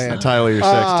I'm saying. That's Tyler, your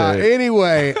sex tape.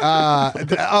 Anyway,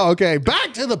 okay,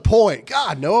 back to the point.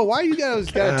 God, Noah, why you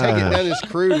guys got to take it down this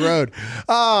crude road?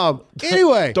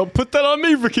 Anyway, Don't put that on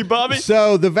me, Ricky Bobby.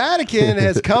 so the Vatican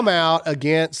has come out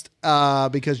against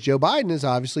because Joe Biden is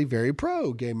obviously very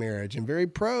pro-gay marriage and very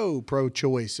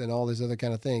pro-choice and all these other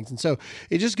kind of things. And so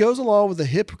it just goes along with the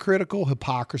hypocritical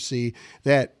hypocrisy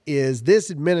that is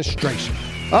this administration.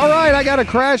 All right, I got a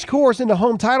crash course into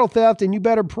home title theft, and you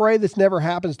better pray this never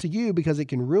happens to you because it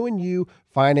can ruin you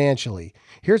financially.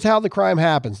 Here's how the crime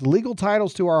happens. The legal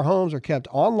titles to our homes are kept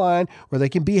online where they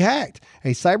can be hacked.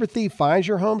 A cyber thief finds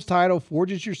your home's title,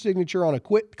 forges your signature on a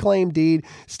quitclaim deed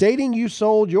stating you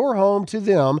sold your home to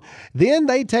them. Then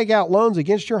they take out loans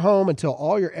against your home until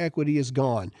all your equity is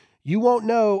gone. You won't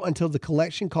know until the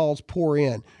collection calls pour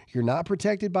in. You're not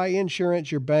protected by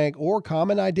insurance, your bank, or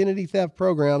common identity theft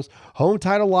programs. Home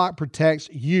Title Lock protects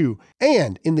you.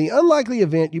 And in the unlikely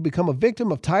event you become a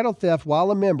victim of title theft while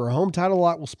a member, Home Title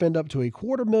Lock will spend up to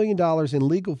 $250,000 in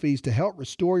legal fees to help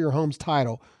restore your home's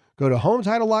title. Go to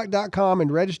HometitleLock.com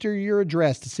and register your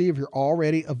address to see if you're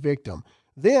already a victim.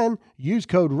 Then use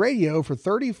code RADIO for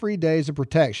 30 free days of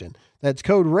protection. That's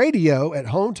code RADIO at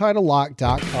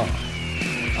HometitleLock.com.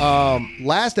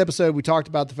 Last episode, we talked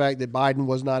about the fact that Biden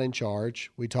was not in charge.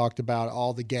 We talked about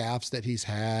all the gaffes that he's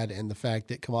had and the fact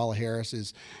that Kamala Harris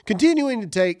is continuing to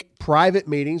take private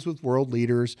meetings with world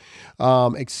leaders,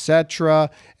 et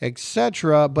cetera, et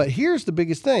cetera. But here's the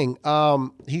biggest thing.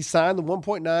 He signed the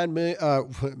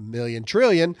 $1.9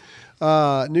 trillion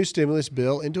new stimulus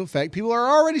bill into effect. People are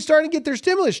already starting to get their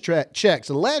stimulus checks.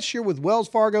 And last year with Wells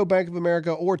Fargo, Bank of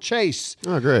America, or Chase.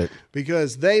 Oh, great.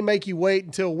 Because they make you wait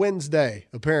until Wednesday,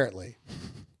 apparently.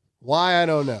 Why, I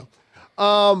don't know.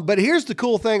 But here's the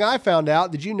cool thing I found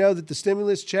out. Did you know that the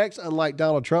stimulus checks, unlike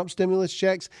Donald Trump's stimulus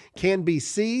checks, can be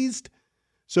seized?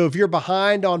 So if you're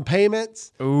behind on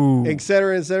payments, et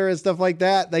cetera, and stuff like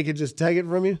that, they could just take it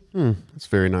from you. That's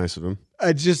very nice of him.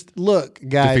 Just look,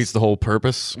 guys. Defeats the whole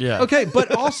purpose. Yeah. Okay,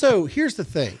 but also, here's the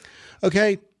thing.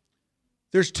 Okay,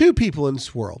 there's two people in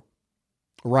this world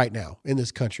right now, in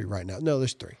this country right now. No,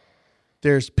 there's three.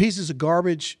 There's pieces of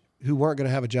garbage who weren't going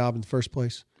to have a job in the first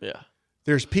place. Yeah.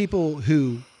 There's people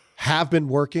who have been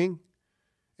working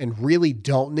and really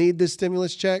don't need this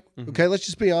stimulus check. Okay, let's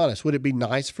just be honest. Would it be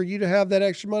nice for you to have that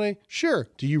extra money? Sure.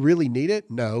 Do you really need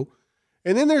it? No.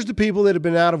 And then there's the people that have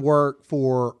been out of work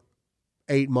for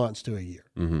 8 months to a year,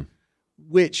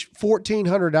 which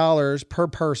 $1,400 per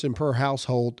person per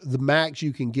household. The max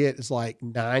you can get is like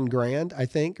 $9,000, I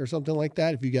think, or something like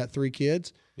that. If you got 3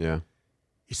 kids, Yeah.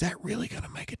 is that really going to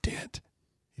make a dent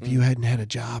if you hadn't had a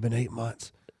job in 8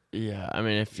 months? Yeah. I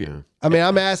mean, if you, I mean,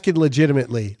 I'm asking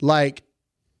legitimately. Like,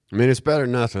 I mean, it's better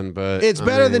than nothing, but it's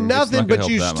better than nothing, not gonna but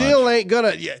you help that still ain't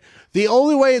gonna. Yeah, the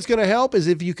only way it's gonna help is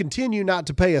if you continue not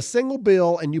to pay a single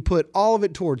bill and you put all of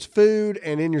it towards food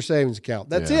and in your savings account.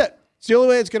 That's it. It's the only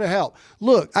way it's gonna help.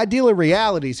 Look, I deal in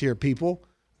realities here, people.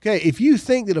 Okay, if you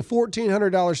think that a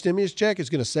 $1,400 stimulus check is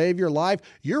gonna save your life,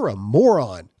 you're a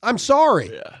moron. I'm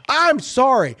sorry. Yeah. I'm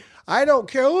sorry. I don't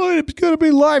care. Oh, it's gonna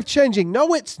be life changing.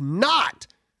 No, it's not.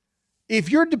 If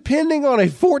you're depending on a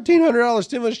 $1,400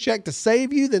 stimulus check to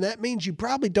save you, then that means you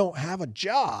probably don't have a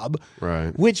job.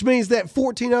 Right. Which means that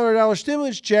 $1,400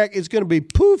 stimulus check is going to be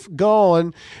poof,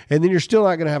 gone, and then you're still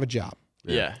not going to have a job.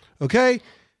 yeah. Okay?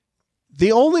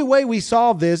 The only way we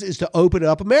solve this is to open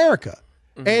up America.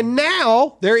 And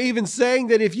now they're even saying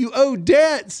that if you owe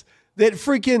debts, that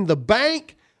freaking the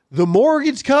bank, the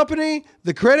mortgage company,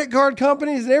 the credit card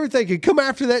companies, and everything can come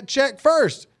after that check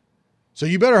first. So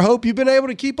you better hope you've been able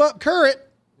to keep up current.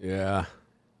 Yeah.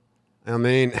 I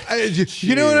mean,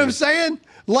 You know what I'm saying?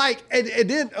 Like, and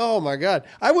then, oh my God,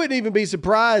 I wouldn't even be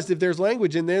surprised if there's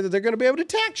language in there that they're going to be able to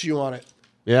tax you on it.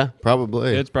 yeah,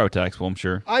 probably. It's probably taxable, I'm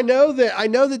sure. I know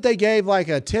that they gave like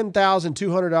a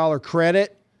 $10,200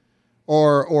 credit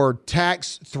or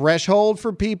tax threshold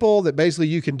for people that basically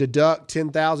you can deduct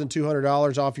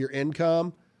 $10,200 off your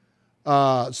income.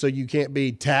 So you can't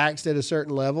be taxed at a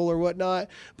certain level or whatnot.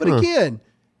 But again,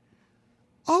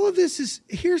 all of this is,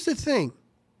 here's the thing.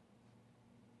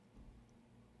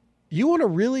 You want to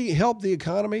really help the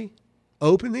economy,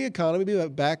 open the economy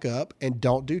back up, and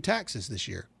don't do taxes this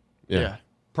year. Yeah.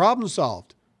 Problem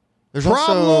solved. There's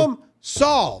Problem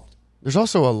solved. There's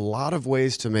also a lot of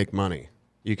ways to make money.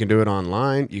 You can do it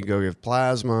online. You can go give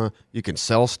plasma. You can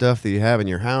sell stuff that you have in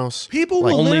your house. People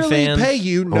will literally OnlyFans. pay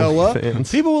you, Noah.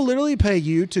 OnlyFans. People will literally pay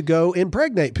you to go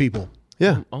impregnate people.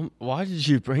 Yeah. Why did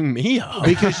you bring me up?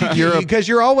 Because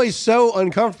you're always so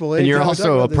uncomfortable. And you're anytime we talk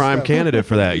also a about this prime stuff. candidate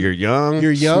for that. You're young.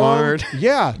 You're young. Smart.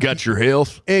 Yeah. Got your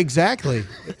health. Exactly.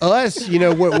 Us,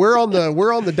 we're on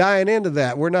the dying end of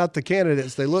that. We're not the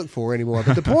candidates they look for anymore.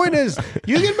 But the point is,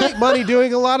 you can make money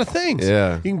doing a lot of things.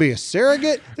 Yeah. You can be a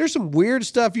surrogate. There's some weird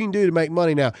stuff you can do to make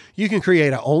money now. You can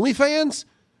create an OnlyFans.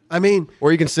 I mean,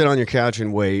 Or you can sit on your couch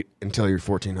and wait until your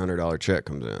 $1,400 check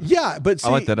comes in. yeah, but see,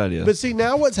 I like that idea. But see,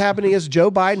 now what's happening is Joe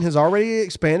Biden has already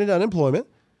expanded unemployment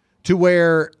to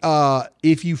where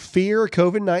if you fear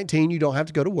COVID-19, you don't have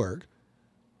to go to work.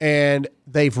 And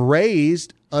they've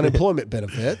raised unemployment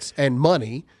benefits and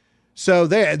money. So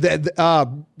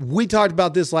we talked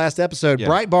about this last episode. Yeah.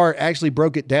 Breitbart actually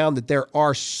broke it down that there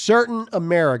are certain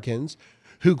Americans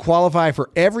who qualify for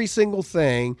every single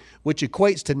thing, which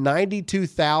equates to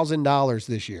 $92,000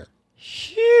 this year.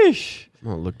 Sheesh. I'm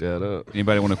gonna look that up.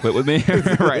 Anybody want to quit with me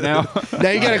right now? Now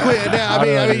you got to quit. Now, I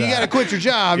mean, you got to quit your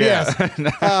job. Yes,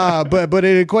 but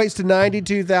it equates to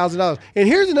 $92,000. And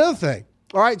here's another thing.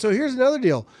 All right, so here's another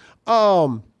deal.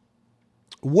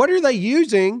 What are they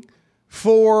using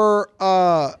for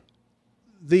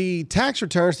the tax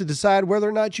returns to decide whether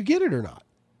or not you get it or not?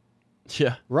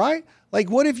 Yeah. Right? Like,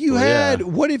 what if you had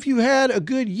a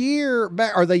good year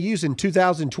back? Are they using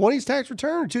 2020's tax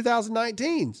return or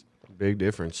 2019's? Big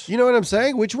difference. You know what I'm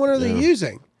saying? Which one are they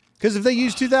using? Because if they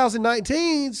use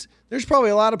 2019's, there's probably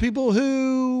a lot of people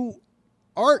who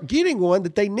aren't getting one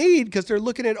that they need because they're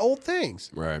looking at old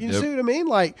things. Right. You see what I mean?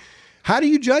 Like, how do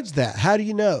you judge that? How do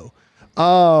you know?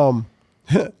 I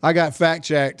got fact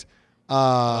checked.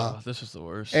 This is the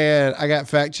worst. And I got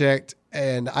fact checked,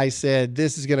 and I said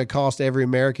this is going to cost every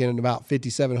American about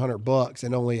 $5,700,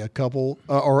 and only a couple,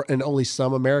 and only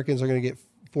some Americans are going to get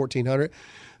 $1,400.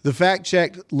 The fact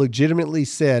check legitimately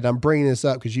said, I'm bringing this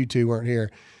up because you two weren't here.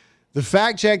 The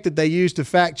fact check that they used to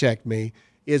fact check me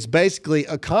is basically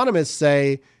economists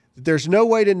say that there's no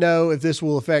way to know if this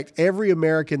will affect every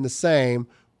American the same,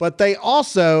 but they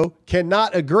also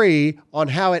cannot agree on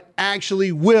how it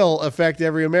actually will affect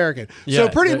every American. Yeah, so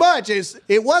pretty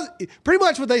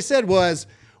much what they said was,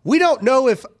 we don't know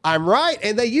if I'm right,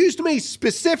 and they used me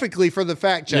specifically for the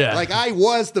fact check. Yeah. Like I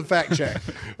was the fact check.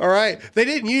 All right? They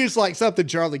didn't use like something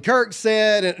Charlie Kirk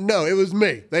said. And no, it was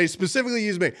me. They specifically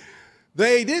used me.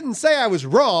 They didn't say I was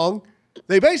wrong.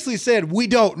 They basically said, we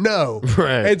don't know.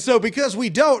 Right. And so because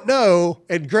we don't know,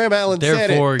 and Graham Allen said it.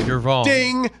 Therefore, you're wrong.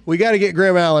 Ding. We got to get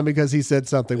Graham Allen because he said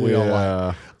something we don't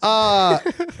like.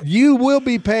 You will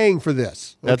be paying for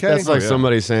this. Okay? That's like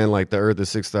somebody saying like the Earth is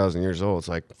 6,000 years old. It's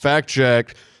like fact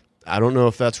check. I don't know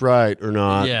if that's right or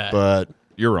not, but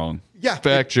you're wrong. Yeah.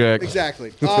 Fact check.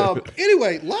 Exactly.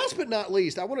 Anyway, last but not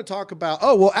least, I want to talk about,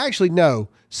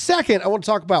 second, I want to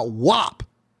talk about WAP.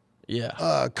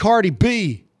 Yeah. Cardi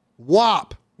B,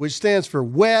 WAP, which stands for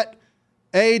wet,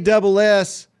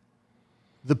 ASS,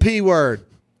 the P word.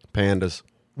 Pandas.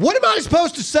 What am I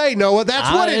supposed to say, Noah?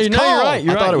 That's what it's called. You're right.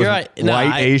 You're I thought right. it was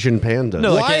white Asian panda.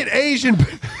 No, White Asian.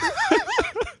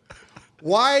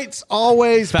 Whites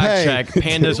always pay. Fact check.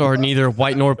 Pandas are neither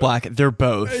white nor black. They're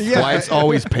both. Yeah. Whites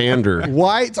always pander.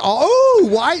 Whites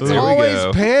There we always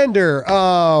go. pander.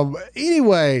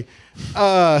 Anyway,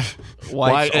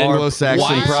 White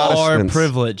Anglo-Saxon Protestants. are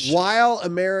privileged. while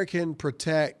American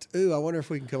protect. Ooh, I wonder if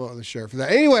we can come up with a shirt for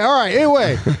that. Anyway, all right.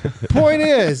 Anyway, point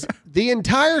is, the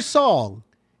entire song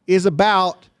is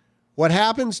about what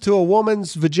happens to a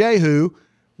woman's vajehu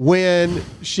when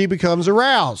she becomes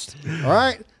aroused. All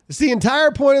right. It's the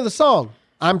entire point of the song.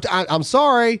 I'm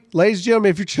sorry, ladies and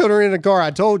gentlemen, if your children are in a car, I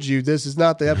told you this is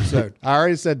not the episode. I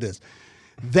already said this.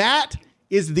 That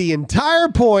is the entire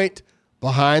point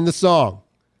behind the song.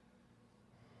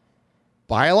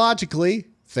 Biologically,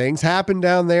 things happen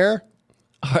down there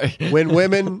when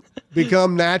women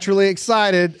become naturally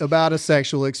excited about a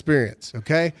sexual experience.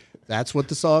 Okay? That's what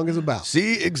the song is about.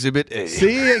 See Exhibit A.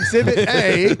 See Exhibit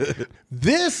A.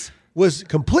 This was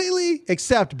completely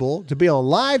acceptable to be on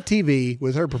live TV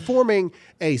with her performing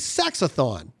a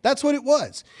sexathon. That's what it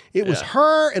was. It was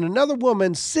her and another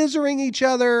woman scissoring each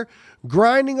other,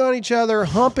 grinding on each other,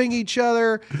 humping each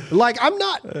other. Like,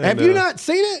 have you not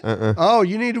seen it? Oh,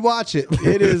 you need to watch it.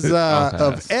 It is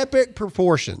of epic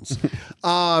proportions.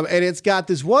 And it's got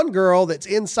this one girl that's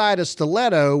inside a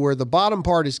stiletto where the bottom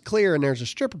part is clear and there's a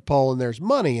stripper pole and there's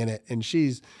money in it. And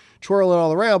she's twirling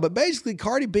all around. But basically,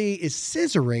 Cardi B is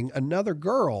scissoring another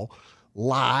girl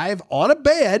live on a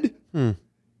bed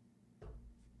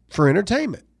for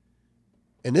entertainment.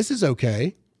 And this is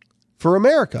okay for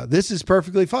America. This is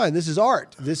perfectly fine. This is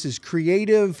art. This is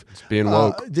creative. It's being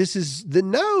woke.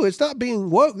 It's not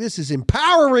being woke. This is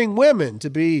empowering women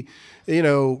to be,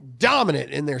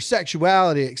 dominant in their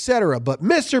sexuality, etc. But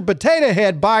Mr. Potato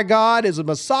Head, by God, is a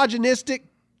misogynistic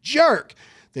jerk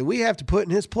that we have to put in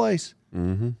his place.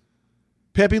 Mm-hmm.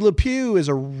 Pepe Le Pew is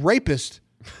a rapist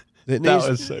that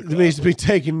needs to be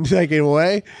taken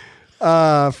away.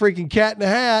 Freaking Cat in the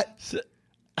Hat.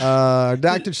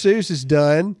 Dr. Seuss is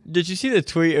done. Did you see the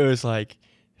tweet? It was like,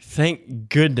 thank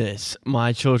goodness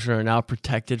my children are now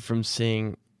protected from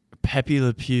seeing Pepe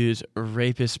Le Pew's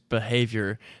rapist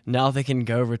behavior, now they can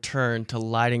go return to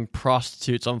lighting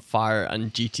prostitutes on fire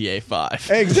on GTA 5.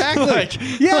 Exactly.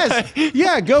 Yes.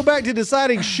 Yeah. Go back to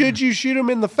deciding, should you shoot them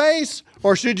in the face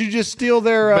or should you just steal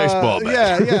their baseball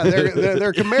bat? Yeah.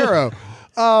 Their Camaro.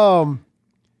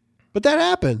 But that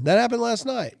happened. That happened last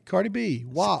night. Cardi B,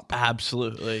 WAP.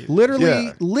 Absolutely.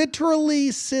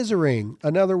 Literally scissoring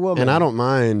another woman. And I don't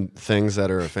mind things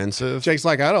that are offensive. Jake's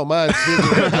like, I don't mind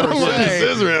scissoring. I don't mind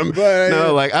scissoring. But,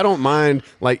 no, like I don't mind.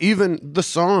 Like even the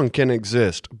song can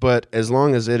exist, but as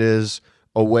long as it is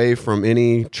away from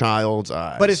any child's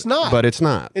eyes. But it's not. But it's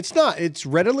not. It's not. It's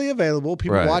readily available.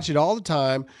 People Right. watch it all the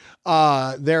time.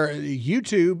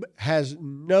 YouTube has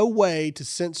no way to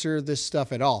censor this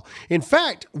stuff at all. In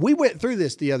fact, we went through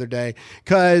this the other day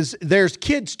because there's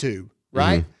KidsTube,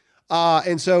 right?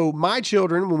 And so my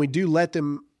children, when we do let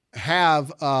them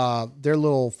have their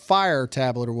little Fire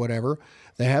tablet or whatever,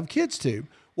 they have KidsTube.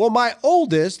 Well, my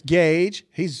oldest, Gage,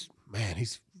 he's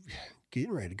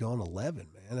getting ready to go on 11,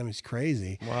 man. I mean, it's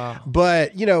crazy. Wow.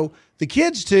 But, you know, the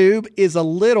KidsTube is a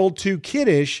little too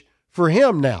kiddish for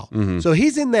him now. So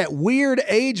he's in that weird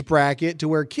age bracket to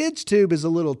where KidsTube is a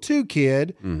little too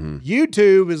kid.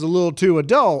 YouTube is a little too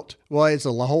adult. Well, it's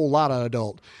a whole lot of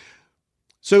adult.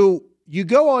 So you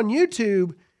go on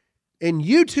YouTube, and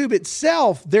YouTube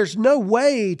itself, there's no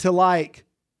way to like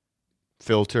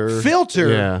filter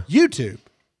YouTube.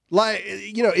 Like,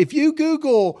 you know, if you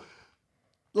Google,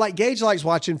 like Gage likes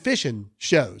watching fishing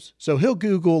shows. So he'll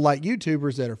Google like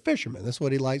YouTubers that are fishermen. That's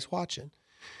what he likes watching.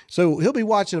 So he'll be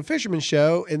watching a fisherman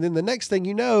show, and then the next thing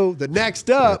you know, the next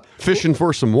up, fishing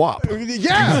for some WAP.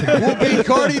 Yeah, will be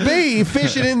Cardi B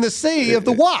fishing in the sea of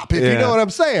the WAP, if you know what I'm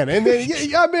saying. And then,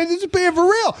 I mean, this is being for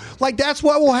real. Like that's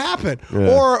what will happen.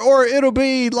 Or it'll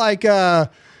be like, I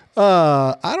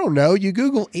don't know. You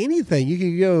Google anything, you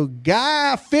can go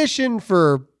guy fishing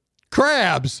for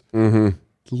crabs.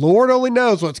 Lord only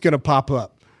knows what's going to pop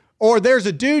up. Or there's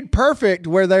a dude perfect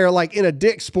where they're like in a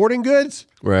Dick's Sporting Goods.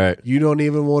 Right. You don't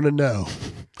even want to know.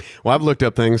 Well, I've looked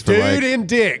up things for Dude in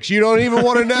Dick's. You don't even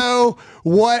want to know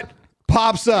what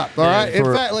pops up. All right. In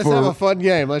fact, let's have a fun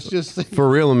game. Let's just see. For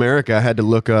Real America, I had to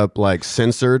look up like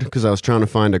censored because I was trying to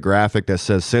find a graphic that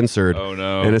says censored. Oh,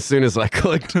 no. And as soon as I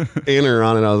clicked enter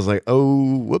on it, I was like,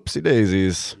 oh, whoopsie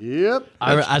daisies. Yep.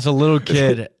 As a little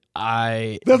kid,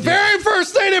 the very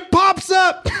first thing that pops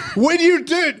up when you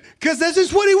do, because this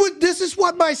is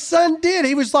what my son did.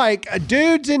 He was like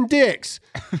dudes and dicks,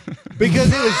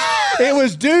 because it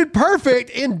was dude perfect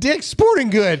in Dick's Sporting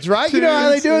Goods, right? You know how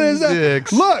they do it.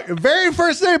 Look, the very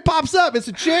first thing that pops up, it's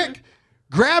a chick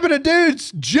grabbing a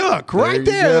dude's junk right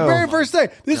there. The very first thing.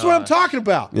 This is what I'm talking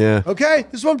about. Yeah. Okay.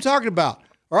 This is what I'm talking about.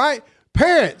 All right.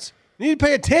 Parents, you need to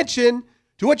pay attention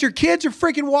to what your kids are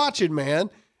freaking watching, man.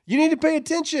 You need to pay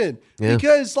attention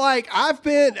because, like, I've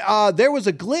been, there was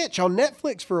a glitch on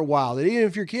Netflix for a while that even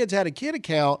if your kids had a kid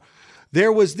account,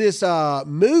 there was this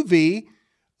movie.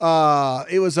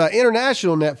 It was an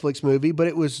international Netflix movie, but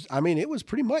it was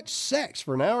pretty much sex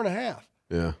for an hour and a half.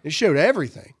 Yeah. It showed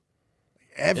everything.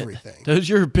 Everything. Those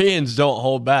Europeans don't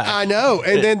hold back. I know.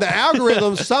 And then the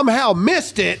algorithm somehow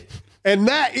missed it. And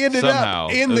that ended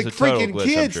up in the freaking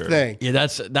kids thing. Yeah,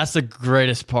 that's the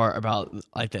greatest part about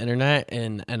like the internet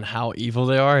and how evil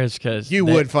they are is because you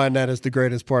would find that as the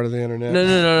greatest part of the internet.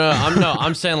 No.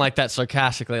 I'm saying like that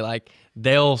sarcastically. Like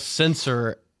they'll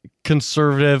censor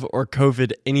conservative or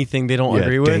COVID anything they don't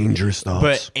agree with. Dangerous thoughts.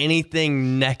 But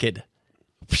anything naked.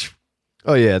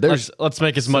 Oh yeah, let's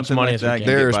make as much money as we can.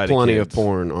 There's plenty of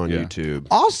porn on YouTube.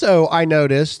 Also, I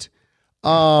noticed,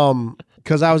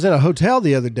 because I was in a hotel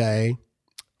the other day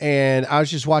and I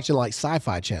was just watching like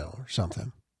Sci-Fi Channel or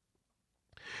something.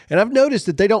 And I've noticed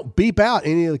that they don't beep out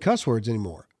any of the cuss words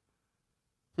anymore.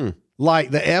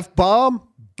 Like the F-bomb,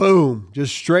 boom,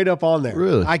 just straight up on there.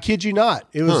 Really? I kid you not.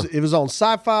 It was on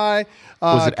Sci-Fi.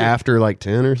 Was it after like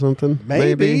 10 or something?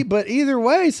 Maybe, but either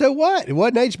way, so what? It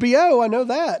wasn't HBO, I know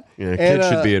that. Yeah, kids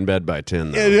should be in bed by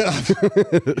 10 though.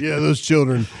 Yeah, those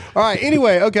children. All right,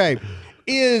 anyway, okay.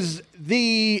 Is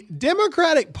the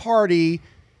Democratic Party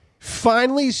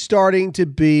finally starting to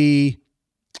be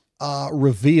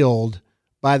revealed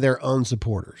by their own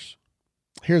supporters?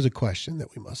 Here's a question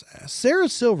that we must ask. Sarah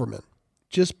Silverman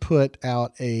just put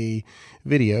out a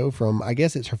video from, I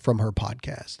guess it's from her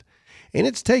podcast, and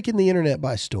it's taken the internet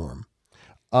by storm.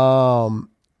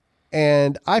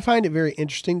 And I find it very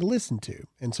interesting to listen to.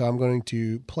 And so I'm going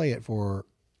to play it for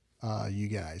you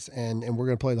guys, and we're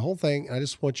going to play the whole thing. And I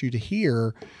just want you to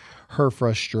hear her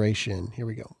frustration. Here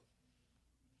we go.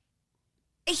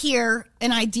 I hear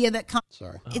an idea that comes.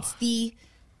 It's the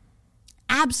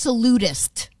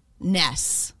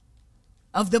absolutistness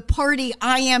of the party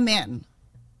I am in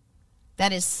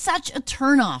that is such a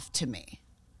turnoff to me.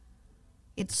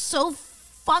 It's so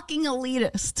fucking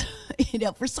elitist.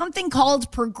 For something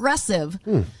called progressive,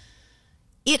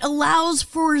 it allows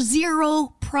for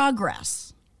zero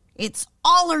progress. It's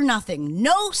all or nothing.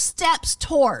 No steps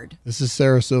toward. This is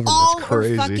Sarah Silverman. All That's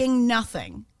crazy. or fucking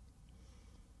nothing.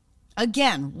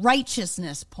 Again,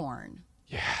 righteousness porn.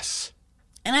 Yes.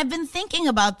 And I've been thinking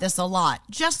about this a lot,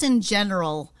 just in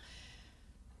general.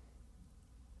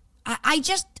 I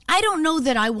don't know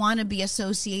that I want to be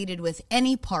associated with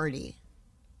any party.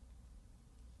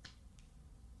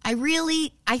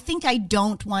 I think I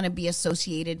don't want to be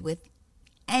associated with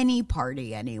any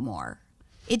party anymore.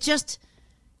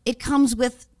 It comes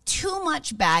with too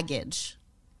much baggage.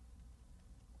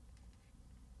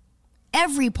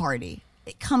 Every party,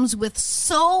 it comes with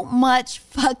so much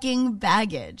fucking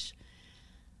baggage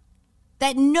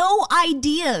that no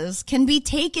ideas can be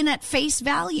taken at face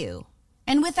value.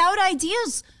 And without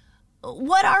ideas,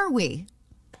 what are we?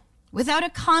 Without a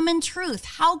common truth,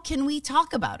 how can we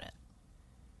talk about it?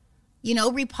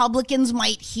 Republicans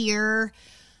might hear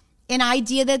an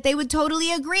idea that they would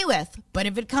totally agree with, but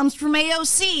if it comes from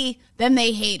AOC, then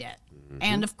they hate it. Mm-hmm.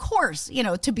 And of course,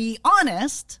 to be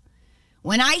honest,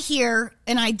 when I hear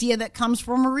an idea that comes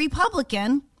from a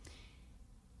Republican,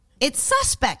 it's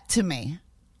suspect to me.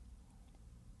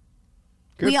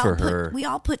 Good for her. We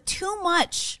all put too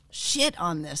much shit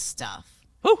on this stuff.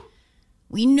 Whew.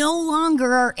 We no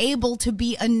longer are able to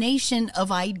be a nation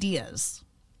of ideas.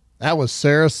 That was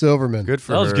Sarah Silverman. Good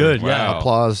for her. That was good. Yeah.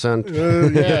 Applause. And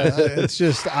yeah, it's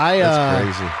just that's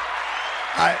crazy.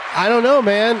 I don't know,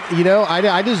 man.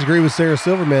 I disagree with Sarah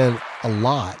Silverman a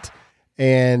lot.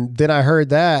 And then I heard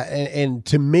that, and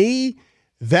to me,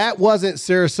 that wasn't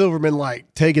Sarah Silverman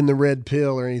like taking the red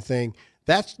pill or anything.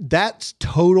 That's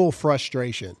total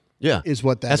frustration. Yeah, is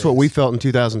what that's what we felt in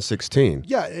 2016.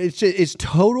 Yeah, it's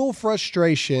total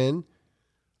frustration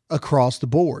across the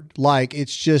board. Like,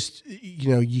 it's just,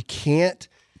 you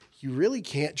really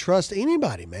can't trust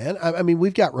anybody, man. I mean,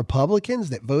 we've got Republicans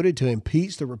that voted to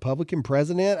impeach the Republican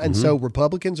president, and so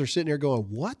Republicans are sitting there going,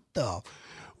 what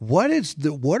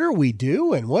are we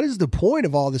doing? What is the point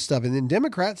of all this stuff? And then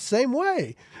Democrats, same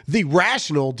way. The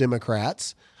rational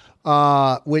Democrats,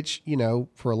 which,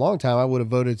 for a long time I would have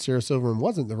voted Sarah Silverman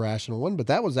wasn't the rational one, but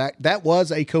that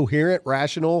was a coherent,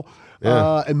 rational,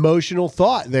 emotional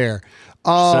thought there.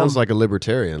 Sounds like a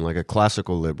libertarian, like a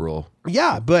classical liberal.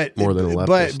 Yeah, but more than a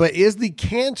leftist. But is the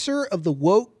cancer of the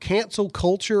woke cancel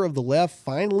culture of the left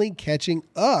finally catching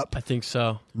up? I think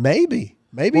so. Maybe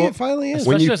it finally is.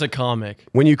 Especially as a comic.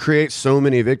 When you create so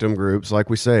many victim groups, like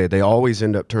we say, they always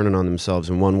end up turning on themselves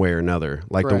in one way or another.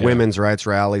 Like the women's rights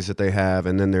rallies that they have,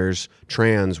 and then there's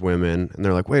trans women, and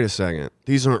they're like, wait a second,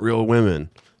 these aren't real women.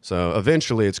 So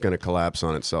eventually it's going to collapse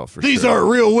on itself for These aren't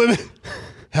real women.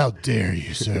 How dare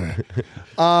you, sir?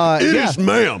 It is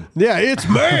ma'am. Yeah, it's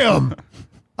ma'am.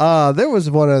 There was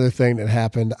one other thing that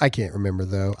happened. I can't remember,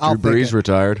 though. Drew Brees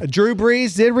retired. Drew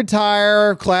Brees did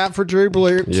retire. Clap for Drew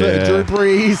Brees. Yeah. Drew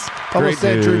Brees. Almost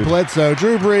said Drew Bledsoe.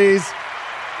 Drew Brees.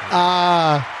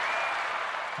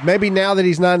 Maybe now that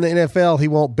he's not in the NFL, he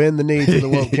won't bend the knee to the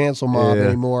woke cancel mob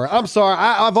anymore. I'm sorry.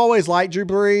 I've always liked Drew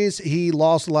Brees. He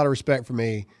lost a lot of respect for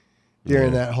me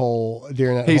during that whole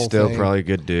He's still thing. probably a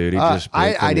good dude. He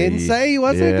I didn't say he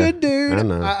wasn't a good dude. I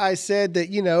know. I said that,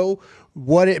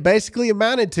 what it basically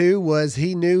amounted to was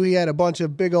he knew he had a bunch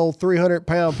of big old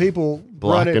 300-pound people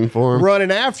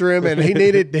running after him, and he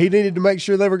needed to make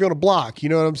sure they were going to block. You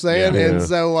know what I'm saying? Yeah. And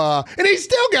so and he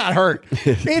still got hurt.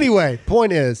 Anyway,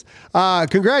 point is,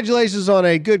 congratulations on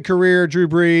a good career, Drew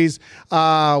Brees.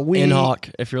 Hawk,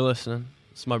 if you're listening,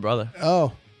 it's my brother.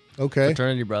 Oh. Okay.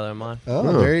 Fraternity brother of mine.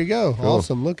 Oh, there you go. Cool.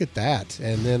 Awesome. Look at that.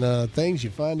 And then things you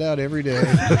find out every day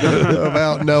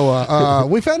about Noah.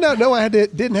 We found out Noah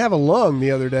didn't have a lung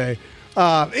the other day.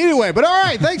 Anyway, but all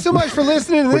right. Thanks so much for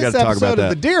listening to this episode of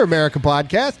the Dear America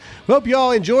podcast. Hope you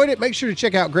all enjoyed it. Make sure to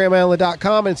check out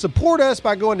GrahamAllen.com and support us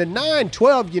by going to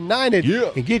 912 United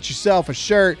and get yourself a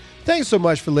shirt. Thanks so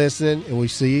much for listening, and we'll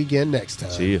see you again next time.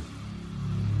 See you.